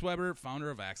 Alex Weber, founder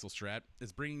of Axelstrat,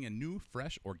 is bringing a new,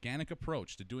 fresh, organic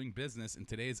approach to doing business in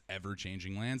today's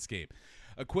ever-changing landscape.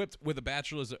 Equipped with a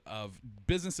Bachelor's of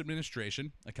Business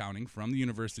Administration, Accounting from the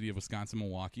University of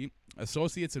Wisconsin-Milwaukee,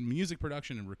 Associates in Music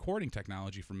Production and Recording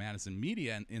Technology from Madison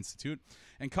Media Institute,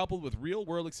 and coupled with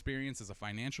real-world experience as a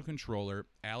financial controller,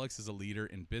 Alex is a leader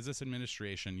in business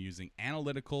administration using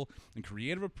analytical and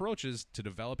creative approaches to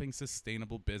developing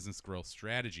sustainable business growth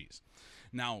strategies.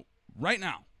 Now, right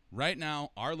now,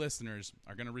 our listeners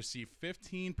are going to receive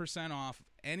 15% off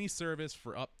any service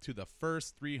for up to the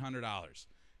first $300.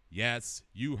 Yes,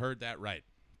 you heard that right.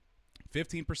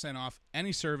 15% off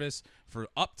any service for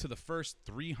up to the first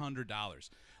 $300.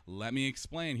 Let me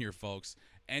explain here, folks.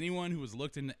 Anyone who has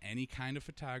looked into any kind of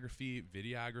photography,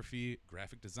 videography,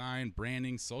 graphic design,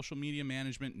 branding, social media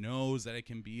management knows that it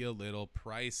can be a little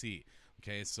pricey.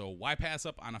 Okay, so why pass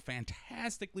up on a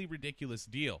fantastically ridiculous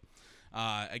deal?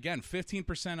 Again,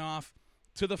 15% off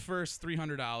to the first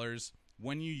 $300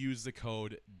 when you use the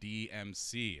code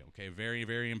DMC. Okay, very,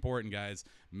 very important, guys.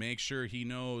 Make sure he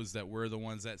knows that we're the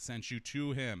ones that sent you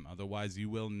to him. Otherwise, you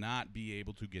will not be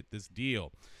able to get this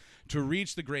deal. To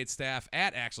reach the great staff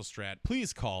at Axelstrat,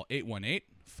 please call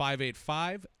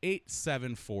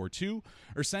 818-585-8742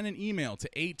 or send an email to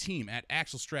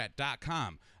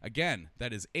ateam@axelstrat.com. Again,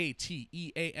 that is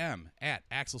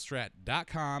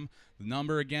ATEAM@axelstrat.com. The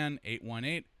number again,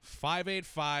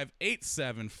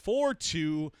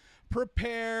 818-585-8742.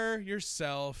 Prepare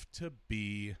yourself to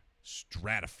be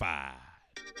stratified.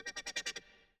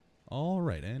 All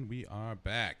right, and we are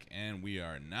back, and we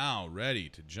are now ready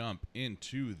to jump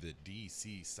into the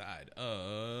DC side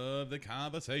of the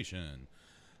conversation.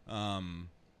 Do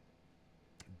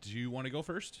you want to go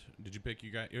first? Did you pick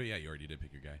your guy? Oh, yeah, you already did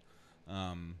pick your guy.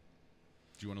 Do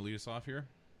you want to lead us off here?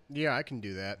 Yeah, I can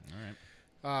do that.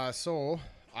 All right. So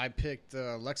I picked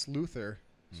Lex Luthor.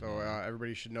 So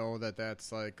everybody should know that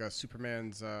that's like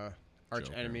Superman's arch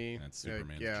Joker. enemy. That's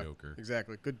Superman's Joker.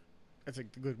 Exactly. Good. That's a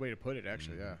good way to put it,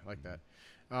 actually. Yeah, I like that.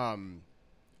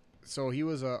 So he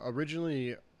was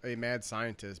originally a mad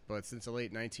scientist, but since the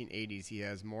late 1980s, he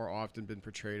has more often been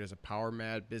portrayed as a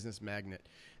power-mad business magnate,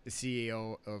 the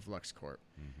CEO of LexCorp.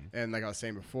 And like I was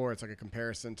saying before, it's like a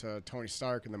comparison to Tony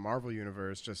Stark in the Marvel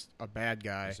Universe, just a bad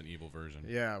guy. Just an evil version.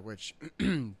 Yeah, which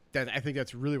I think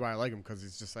that's really why I like him, because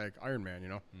he's just like Iron Man, you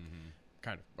know?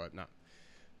 Kind of, but not.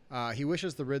 He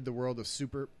wishes to rid the world of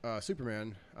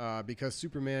Superman because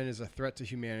Superman is a threat to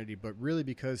humanity, but really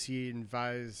because he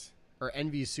envies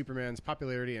Superman's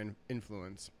popularity and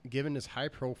influence. Given his high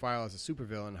profile as a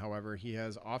supervillain, however, he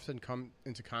has often come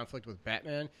into conflict with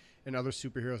Batman and other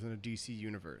superheroes in the DC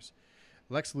universe.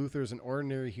 Lex Luthor is an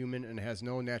ordinary human and has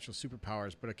no natural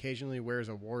superpowers, but occasionally wears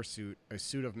a war suit, a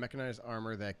suit of mechanized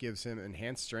armor that gives him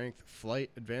enhanced strength,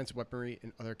 flight, advanced weaponry,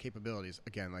 and other capabilities,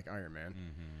 again, like Iron Man.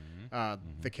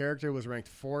 The character was ranked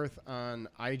 4th on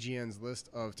IGN's list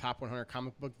of top 100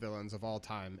 comic book villains of all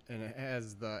time, and it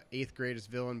has the 8th greatest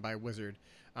villain by Wizard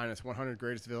on its 100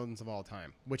 greatest villains of all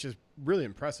time, which is really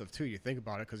impressive, too. You think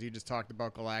about it, because you just talked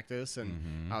about Galactus,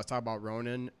 and I was talking about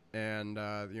Ronan, and,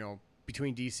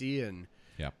 between DC and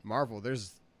Marvel,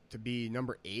 there's to be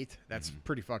number 8. That's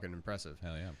pretty fucking impressive.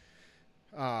 Hell yeah.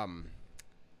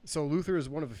 So Luthor is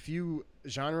one of a few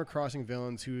genre-crossing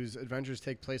villains whose adventures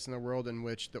take place in a world in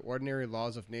which the ordinary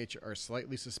laws of nature are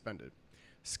slightly suspended.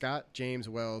 Scott James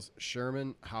Wells,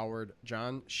 Sherman Howard,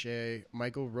 John Shea,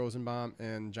 Michael Rosenbaum,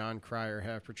 and John Cryer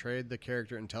have portrayed the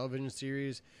character in television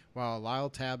series, while Lyle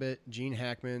Tabbitt, Gene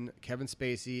Hackman, Kevin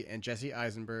Spacey, and Jesse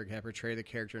Eisenberg have portrayed the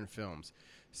character in films.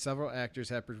 Several actors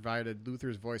have provided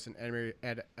Luther's voice in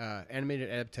animated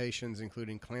adaptations,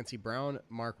 including Clancy Brown,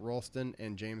 Mark Rolston,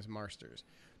 and James Marsters.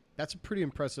 That's a pretty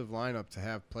impressive lineup to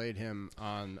have played him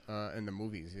on in the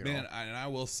movies. You know? Man, and I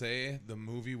will say the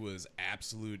movie was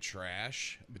absolute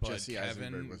trash. But Jesse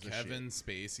Eisenberg was the Kevin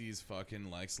Spacey's fucking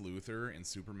Lex Luthor in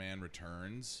Superman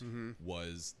Returns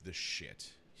was the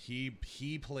shit. He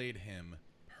played him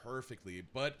perfectly.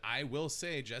 But I will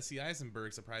say Jesse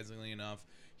Eisenberg, surprisingly enough,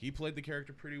 he played the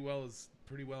character pretty well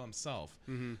himself.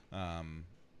 And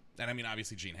I mean,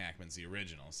 obviously Gene Hackman's the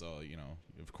original, so you know,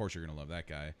 of course you're gonna love that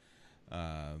guy.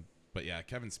 But yeah,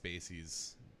 Kevin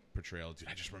Spacey's portrayal, dude,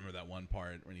 I just remember that one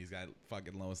part when he's got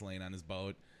fucking Lois Lane on his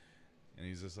boat, and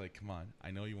he's just like, "Come on, I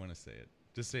know you want to say it.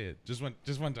 Just say it. Just one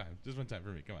time for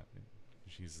me. Come on."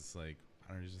 She's just like,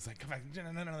 I don't know, she's just like, "Come on,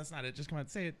 no, that's not it. Just come on,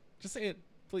 say it. Just say it,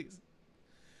 please."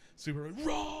 Superman,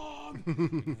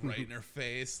 wrong, right in her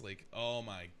face. Like, oh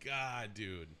my god,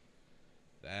 dude.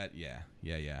 That, yeah.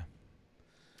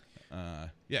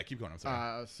 Keep going. I'm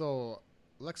sorry. So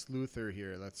Lex Luthor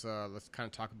here. Let's kind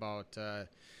of talk about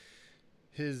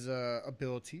his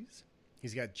abilities.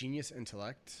 He's got genius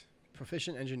intellect,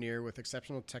 proficient engineer with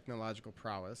exceptional technological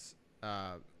prowess,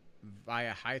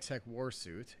 via high-tech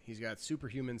warsuit. He's got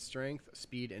superhuman strength,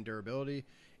 speed, and durability,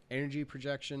 energy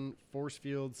projection, force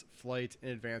fields, flight,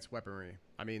 and advanced weaponry.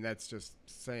 I mean, that's just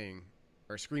saying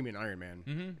or screaming Iron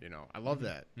Man. You know, I love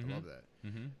that. I love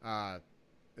that.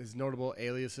 His notable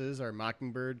aliases are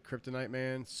Mockingbird, Kryptonite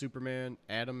Man, Superman,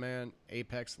 Atom Man,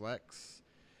 Apex Lex.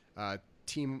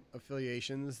 Team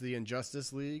affiliations: the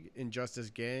Injustice League, Injustice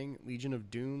Gang, Legion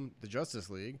of Doom, the Justice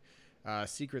League,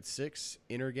 Secret Six,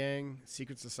 Inner Gang,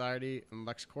 Secret Society, and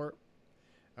LexCorp.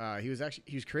 He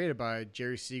was created by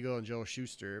Jerry Siegel and Joel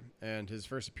Shuster, and his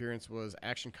first appearance was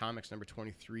Action Comics number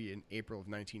 23 in April of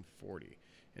 1940.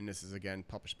 And this is, again,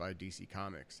 published by DC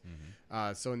Comics.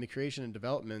 So in the creation and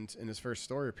development, in his first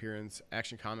story appearance,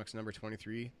 Action Comics number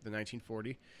 23, the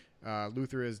 1940,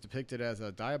 Luthor is depicted as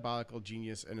a diabolical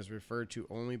genius and is referred to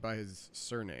only by his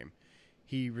surname.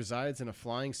 He resides in a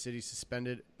flying city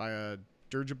suspended by a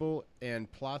dirigible and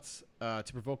plots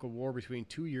to provoke a war between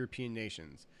two European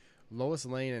nations. Lois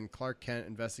Lane and Clark Kent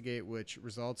investigate, which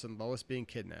results in Lois being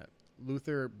kidnapped.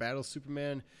 Luthor battles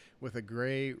Superman with a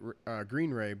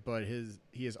green ray, but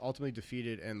he is ultimately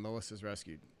defeated and Lois is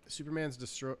rescued. Superman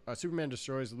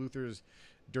destroys Luthor's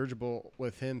dirigible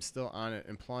with him still on it,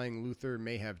 implying Luthor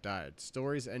may have died.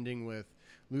 Stories ending with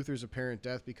Luthor's apparent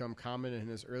death become common in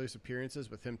his earliest appearances,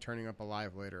 with him turning up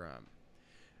alive later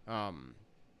on.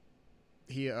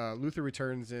 Luthor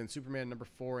returns in Superman number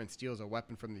 4 and steals a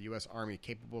weapon from the U.S. Army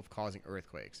capable of causing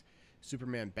earthquakes.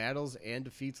 Superman battles and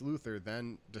defeats Luthor,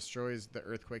 then destroys the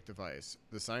earthquake device.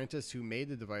 The scientist who made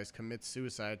the device commits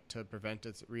suicide to prevent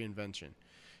its reinvention.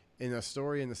 In a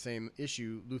story in the same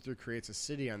issue, Luthor creates a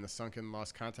city on the sunken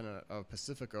lost continent of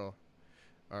Pacifo?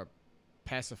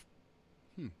 Pacifo?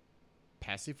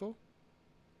 Pacifo?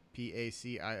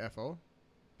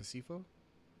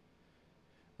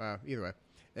 Either way.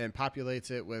 And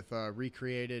populates it with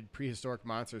recreated prehistoric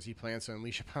monsters he plans to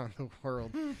unleash upon the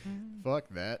world. Fuck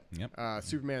that. Yep.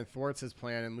 Superman thwarts his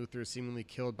plan, and Luthor is seemingly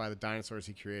killed by the dinosaurs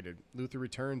he created. Luthor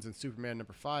returns in Superman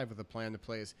number 5 with a plan to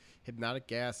place hypnotic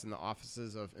gas in the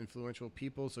offices of influential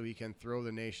people so he can throw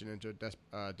the nation into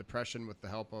a depression with the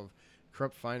help of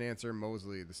corrupt financier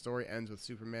Mosley. The story ends with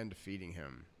Superman defeating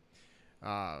him.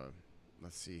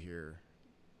 Let's see here.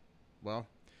 Well,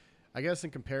 I guess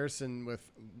in comparison with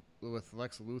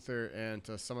Lex Luthor and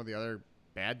to some of the other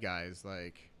bad guys,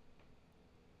 like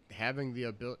having the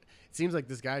ability, it seems like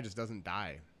this guy just doesn't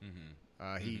die.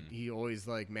 He always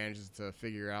like manages to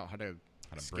figure out how to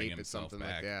escape at something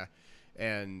back. Like that,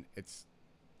 and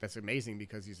that's amazing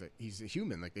because he's a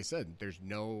human. Like they said, there's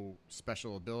no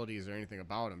special abilities or anything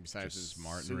about him besides just his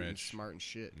smart suit and rich, smart and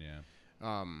shit. Yeah.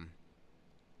 Kind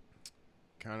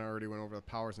of already went over the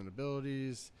powers and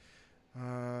abilities.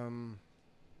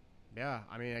 Yeah,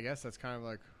 I mean, I guess that's kind of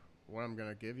like what I'm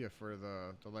gonna give you for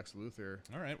the Lex Luthor.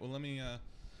 All right, well let me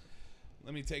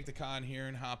take the con here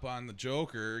and hop on the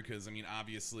Joker, because I mean,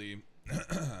 obviously,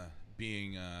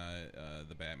 being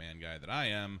the Batman guy that I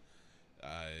am,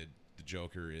 the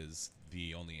Joker is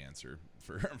the only answer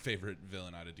for our favorite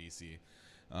villain out of DC.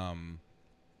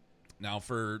 Now,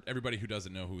 for everybody who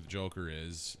doesn't know who the Joker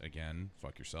is, again,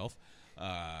 fuck yourself.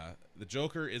 The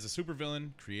Joker is a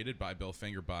supervillain created by Bill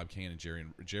Finger, Bob Kane, and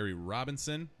Jerry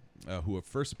Robinson. who have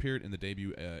first appeared in the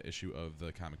debut issue of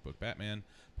the comic book Batman,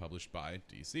 published by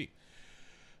DC.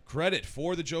 Credit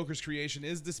for the Joker's creation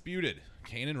is disputed.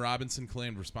 Kanan Robinson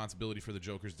claimed responsibility for the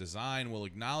Joker's design while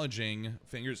acknowledging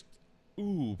Finger's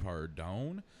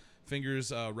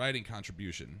writing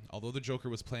contribution. Although the Joker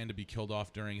was planned to be killed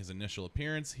off during his initial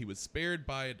appearance, he was spared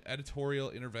by an editorial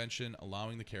intervention,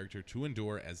 allowing the character to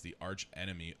endure as the arch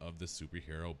enemy of the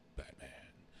superhero Batman.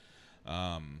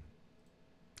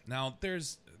 Now,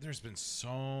 there's been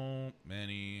so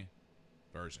many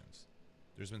versions.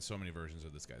 There's been so many versions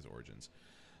of this guy's origins.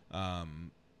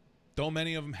 Though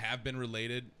many of them have been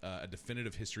related, a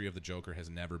definitive history of the Joker has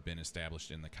never been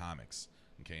established in the comics.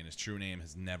 Okay, and his true name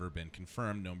has never been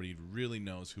confirmed. Nobody really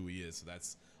knows who he is. So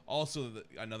that's also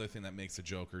another thing that makes the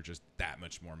Joker just that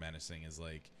much more menacing. Is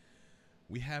like,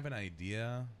 we have an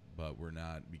idea, but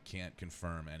we can't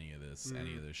confirm any of this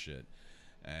shit.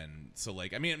 And so,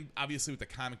 like, I mean, obviously with the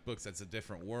comic books, that's a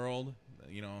different world,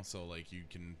 you know. So like, you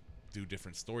can do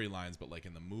different storylines, but like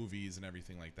in the movies and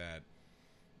everything like that,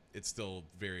 it's still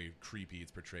very creepy.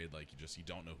 It's portrayed like you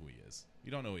don't know who he is. You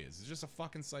don't know who he is. He's just a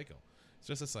fucking psycho. It's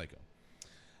just a psycho.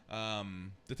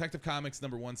 Detective Comics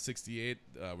number 168,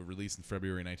 released in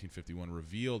February 1951,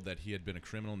 revealed that he had been a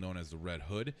criminal known as the Red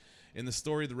Hood. In the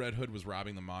story, the Red Hood was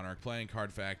robbing the Monarch playing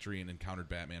card factory and encountered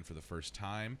Batman for the first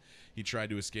time. He tried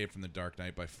to escape from the Dark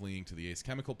Knight by fleeing to the Ace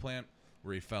chemical plant,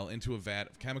 where he fell into a vat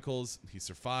of chemicals. He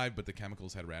survived, but the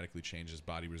chemicals had radically changed his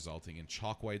body, resulting in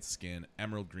chalk-white skin,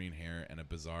 emerald green hair, and a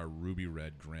bizarre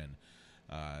ruby-red grin.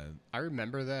 I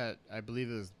remember that. I believe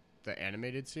it was the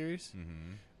animated series.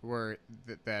 Mm-hmm. Where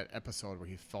that episode where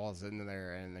he falls in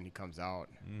there and then he comes out.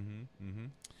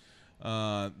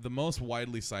 The most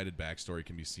widely cited backstory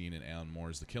can be seen in Alan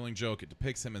Moore's The Killing Joke. It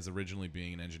depicts him as originally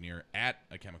being an engineer at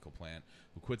a chemical plant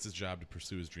who quits his job to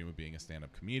pursue his dream of being a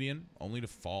stand-up comedian, only to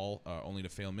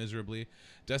fail miserably.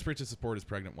 Desperate to support his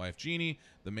pregnant wife, Jeannie,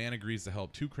 the man agrees to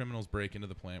help two criminals break into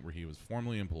the plant where he was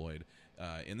formerly employed.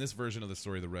 In this version of the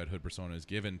story, the Red Hood persona is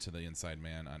given to the inside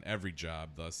man on every job,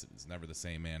 thus it's never the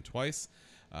same man twice.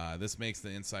 This makes the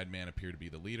inside man appear to be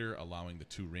the leader, allowing the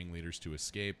two ringleaders to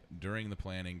escape. During the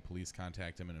planning, police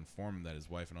contact him and inform him that his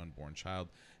wife and unborn child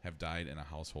have died in a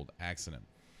household accident.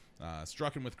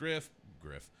 Struck with grief,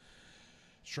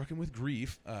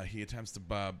 he attempts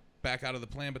to back out of the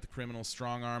plan, but the criminals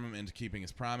strong-arm him into keeping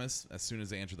his promise. As soon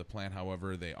as they enter the plant,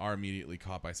 however, they are immediately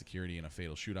caught by security, and a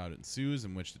fatal shootout ensues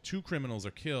in which the two criminals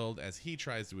are killed. As he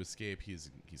tries to escape, he's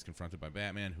confronted by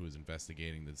Batman, who is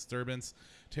investigating the disturbance.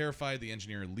 Terrified, the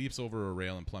engineer leaps over a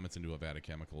rail and plummets into a vat of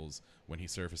chemicals. When he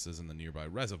surfaces in the nearby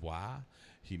reservoir,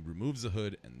 he removes the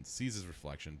hood and sees his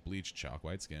reflection: bleached,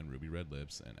 chalk-white skin, ruby-red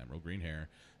lips, and emerald green hair.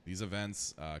 These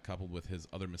events, coupled with his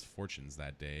other misfortunes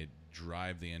that day,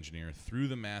 drive the engineer through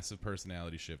the massive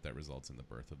personality shift that results in the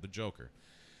birth of the Joker.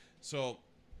 So,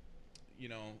 you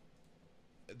know,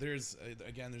 there's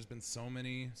been so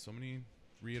many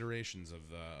reiterations of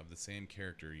the same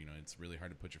character. You know, it's really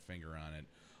hard to put your finger on it.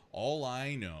 All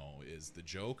I know is the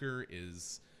Joker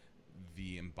is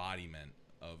the embodiment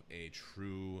of a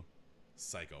true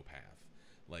psychopath.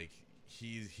 Like,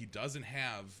 he doesn't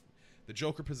have... The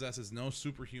Joker possesses no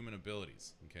superhuman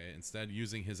abilities, okay? Instead,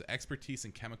 using his expertise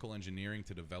in chemical engineering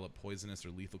to develop poisonous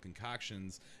or lethal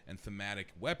concoctions and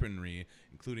thematic weaponry,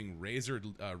 including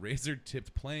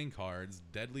razor-tipped playing cards,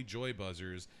 deadly joy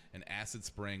buzzers, and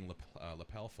acid-spraying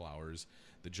lapel flowers,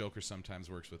 the Joker sometimes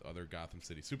works with other Gotham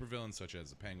City supervillains, such as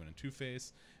the Penguin and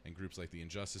Two-Face, and groups like the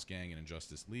Injustice Gang and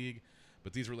Injustice League.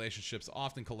 But these relationships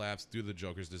often collapse due to the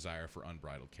Joker's desire for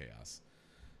unbridled chaos.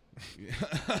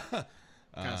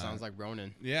 Kind of sounds like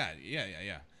Ronin. Yeah.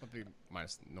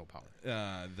 Minus no power.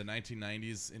 The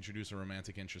 1990s introduced a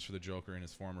romantic interest for the Joker in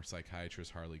his former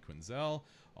psychiatrist Harley Quinzel,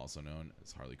 also known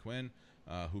as Harley Quinn,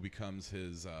 who becomes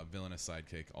his villainous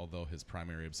sidekick. Although his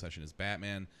primary obsession is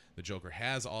Batman, the Joker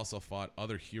has also fought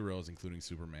other heroes, including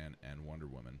Superman and Wonder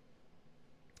Woman.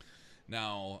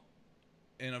 Now,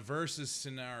 in a versus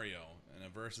scenario, in a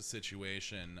versus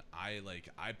situation, I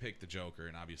pick the Joker,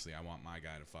 and obviously I want my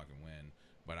guy to fucking win.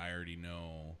 But I already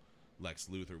know Lex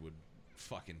Luthor would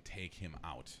fucking take him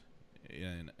out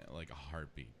in like a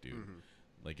heartbeat, dude.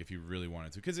 Mm-hmm. Like, if you really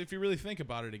wanted to. Because if you really think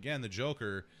about it, again, the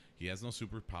Joker, he has no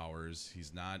superpowers.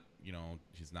 He's not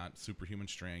superhuman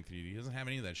strength. He doesn't have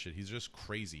any of that shit. He's just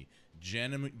crazy.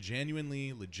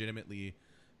 Genuinely, legitimately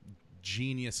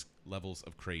genius levels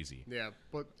of crazy. Yeah,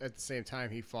 but at the same time,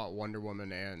 he fought Wonder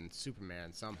Woman and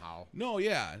Superman somehow. No,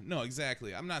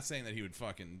 exactly. I'm not saying that he would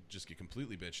fucking just get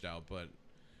completely bitched out, but...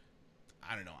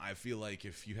 I don't know. I feel like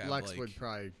if you have Lex would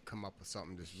probably come up with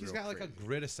something just he's real got crazy. Like a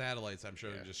grid of satellites, I'm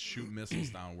sure, to just shoot missiles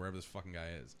down wherever this fucking guy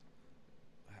is.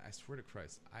 I swear to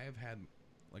Christ, I have had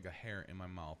like a hair in my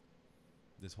mouth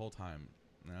this whole time.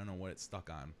 And I don't know what it's stuck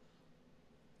on.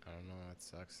 I don't know. That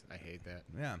sucks. I hate that.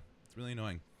 Yeah, it's really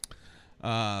annoying.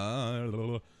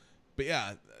 But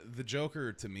yeah, the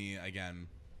Joker to me again,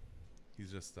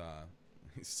 he's just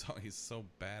he's so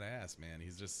badass, man.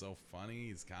 He's just so funny.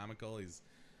 He's comical.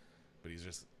 But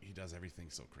he does everything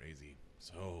so crazy,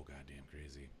 so goddamn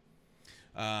crazy.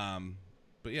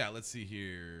 But yeah, let's see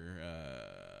here.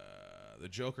 The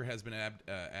Joker has been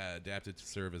adapted to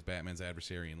serve as Batman's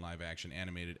adversary in live-action,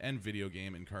 animated, and video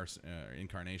game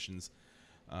incarnations,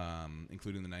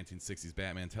 including the 1960s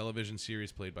Batman television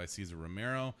series played by Cesar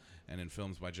Romero, and in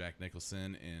films by Jack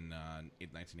Nicholson in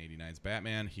 1989's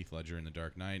Batman, Heath Ledger in The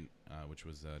Dark Knight, which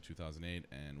was 2008,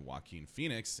 and Joaquin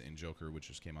Phoenix in Joker, which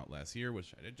just came out last year,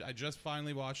 which I just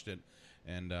finally watched it,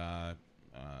 and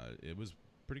it was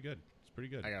pretty good. It's pretty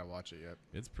good. I gotta watch it yet.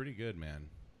 It's pretty good, man.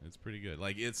 It's pretty good.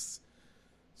 Like, it's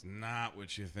not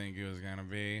what you think it was gonna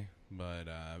be, but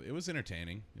it was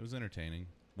entertaining. It was entertaining.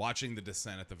 Watching the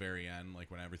descent at the very end, like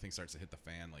when everything starts to hit the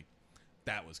fan, like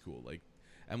that was cool. Like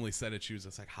Emily said it, she was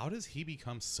just like, how does he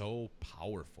become so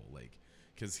powerful? Like,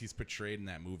 because he's portrayed in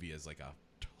that movie as like a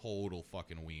total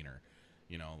fucking wiener,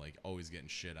 you know, like always getting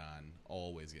shit on,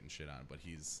 but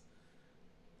he's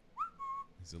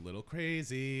a little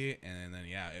crazy. And then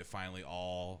yeah, it finally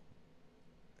all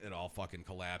fucking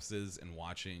collapses, and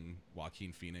watching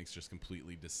Joaquin Phoenix just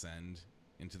completely descend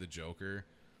into the Joker,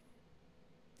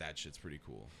 that shit's pretty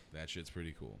cool.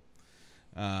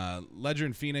 Ledger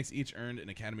and Phoenix each earned an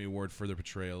Academy Award for their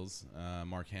portrayals.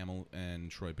 Mark Hamill and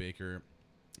Troy Baker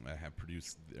have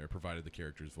provided the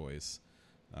character's voice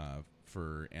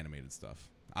for animated stuff.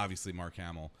 Obviously, Mark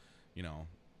Hamill, you know,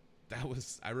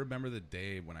 I remember the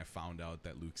day when I found out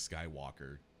that Luke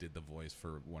Skywalker did the voice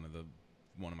for one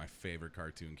of my favorite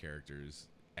cartoon characters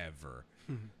ever.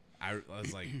 I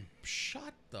was like,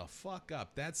 shut the fuck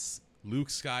up. That's Luke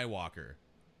Skywalker.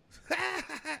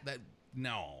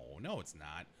 No, it's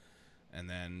not. And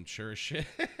then sure as shit,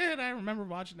 I remember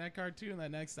watching that cartoon,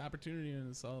 that next opportunity, and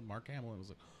I saw Mark Hamill, and was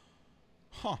like,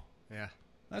 huh. Yeah.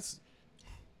 That's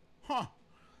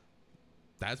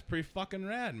pretty fucking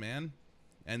rad, man.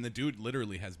 And the dude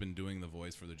literally has been doing the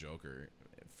voice for the Joker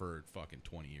for fucking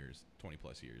 20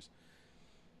 plus years.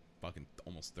 Fucking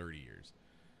almost 30 years,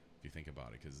 if you think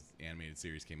about it, because the animated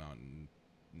series came out in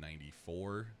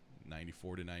 94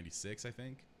 to 96, I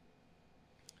think.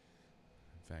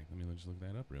 In fact, let me just look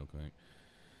that up real quick.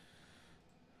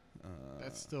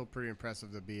 That's still pretty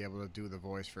impressive to be able to do the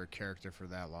voice for a character for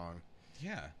that long.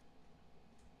 Yeah,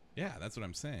 that's what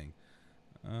I'm saying.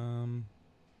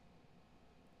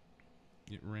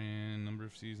 It ran number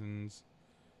of seasons,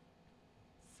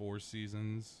 4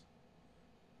 seasons,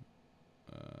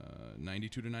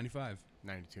 92 to 95.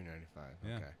 92, 95.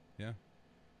 Yeah. Okay.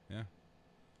 Yeah.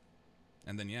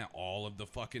 And then all of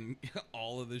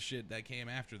the shit that came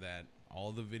after that,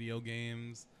 all the video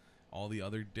games, all the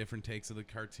other different takes of the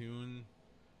cartoon.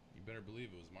 You better believe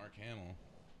it was Mark Hamill.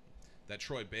 That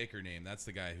Troy Baker name, that's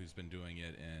the guy who's been doing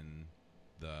it in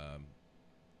the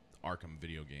Arkham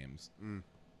video games.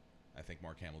 I think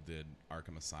Mark Hamill did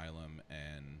Arkham Asylum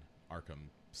and Arkham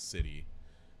City,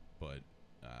 but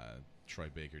Troy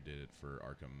Baker did it for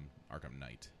Arkham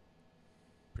Knight.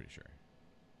 Pretty sure.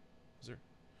 Is there?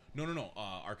 No.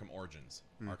 Arkham Origins.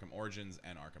 Arkham Origins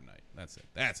and Arkham Knight. That's it.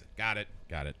 Got it.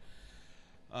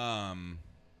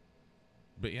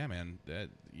 But yeah, man,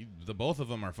 the both of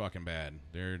them are fucking bad.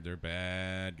 They're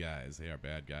bad guys. They are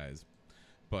bad guys.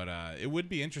 But it would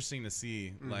be interesting to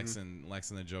see Lex and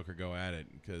the Joker go at it,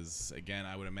 because again,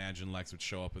 I would imagine Lex would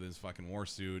show up with his fucking war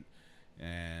suit,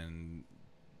 and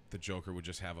the Joker would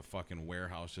just have a fucking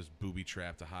warehouse just booby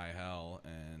trapped to high hell,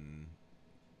 and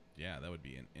yeah, that would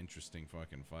be an interesting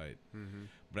fucking fight.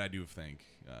 But I do think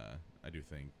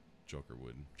Joker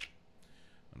would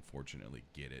unfortunately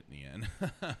get it in the end.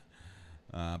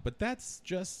 But that's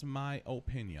just my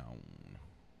opinion.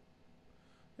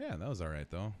 Yeah, that was all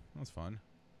right though. That was fun.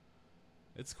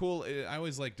 It's cool. I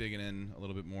always like digging in a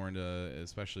little bit more into,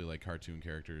 especially like cartoon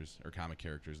characters or comic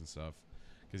characters and stuff,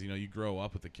 because you grow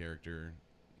up with the character,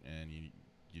 and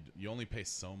you only pay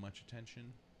so much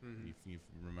attention. You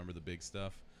remember the big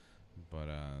stuff, but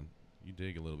you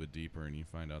dig a little bit deeper and you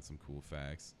find out some cool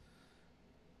facts.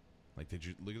 Like, did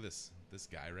you look at this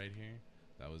guy right here?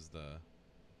 That was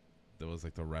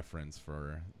like the reference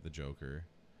for the Joker,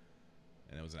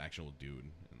 and it was an actual dude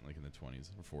in the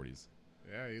 20s or 40s.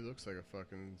 Yeah, he looks like a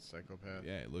fucking psychopath.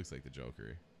 Yeah, it looks like the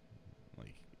Joker.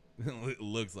 Like, it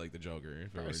looks like the Joker.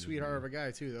 Probably a sweetheart of a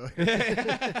guy too, though.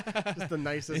 Just the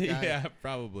nicest guy. Yeah,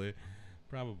 probably.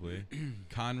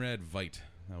 Conrad Veidt,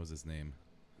 that was his name.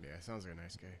 Yeah, sounds like a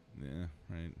nice guy. Yeah,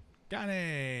 right.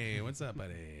 Connie, what's up,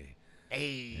 buddy?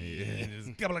 Hey. There's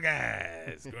a couple of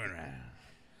guys going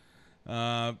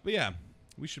around. But yeah,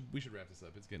 we should wrap this up.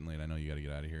 It's getting late. I know you got to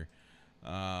get out of here.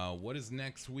 What is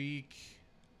next week?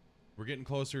 We're getting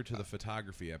closer to the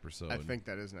photography episode. I think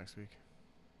that is next week.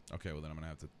 Okay, well then I'm gonna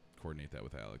have to coordinate that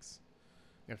with Alex.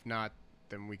 If not,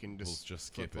 then we can We'll just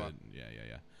skip flip-flop. it.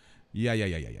 Yeah.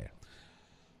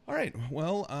 All right.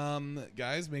 Well,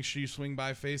 guys, make sure you swing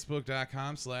by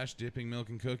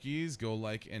Facebook.com/dippingmilkandcookies. Go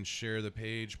like and share the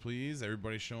page, please.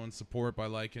 Everybody showing support by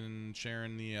liking and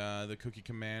sharing the Cookie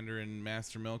Commander and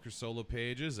Master Milker solo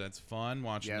pages. That's fun,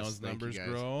 watching Yes, those thank you, numbers guys.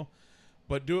 grow.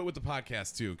 But do it with the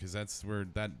podcast, too, because that's where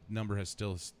that number has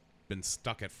still been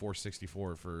stuck at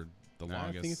 464 for the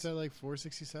longest. I think it's at like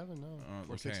 467 now. Okay.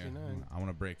 469. I want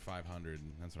to break 500.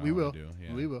 That's what We I will. want to do.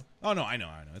 Yeah. We will. Oh no, I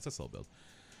know. It's a slow build.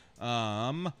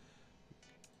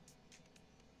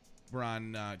 We're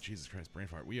on Jesus Christ, brain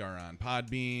fart. We are on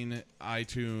Podbean,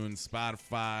 iTunes,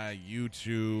 Spotify,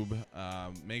 YouTube.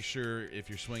 Make sure if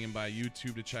you're swinging by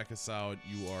YouTube to check us out,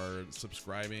 you are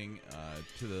subscribing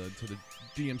to the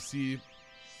DMC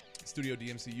Studio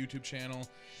DMC YouTube channel.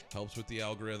 Helps with the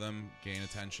algorithm, gain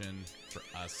attention for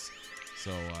us.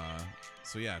 So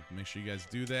yeah, make sure you guys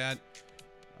do that.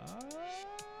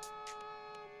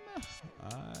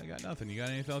 I got nothing. You got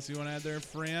anything else you want to add there,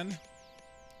 friend?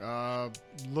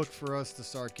 Look for us to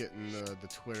start getting the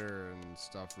Twitter and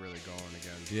stuff really going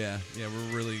again. Yeah,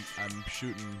 I'm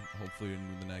shooting hopefully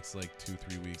in the next like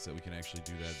 2-3 weeks that we can actually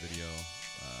do that video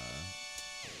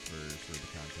for the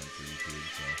content for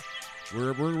YouTube. So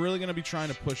we're really going to be trying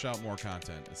to push out more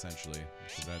content essentially,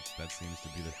 because that seems to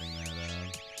be the thing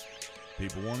that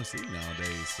people want to see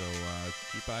nowadays. So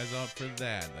keep eyes out for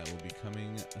that. That will be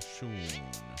coming soon.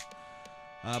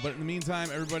 But in the meantime,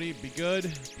 everybody, be good,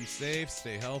 be safe,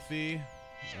 stay healthy.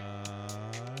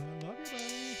 Love you,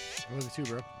 buddy. I love you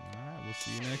too, bro. All right, we'll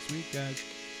see you next week, guys.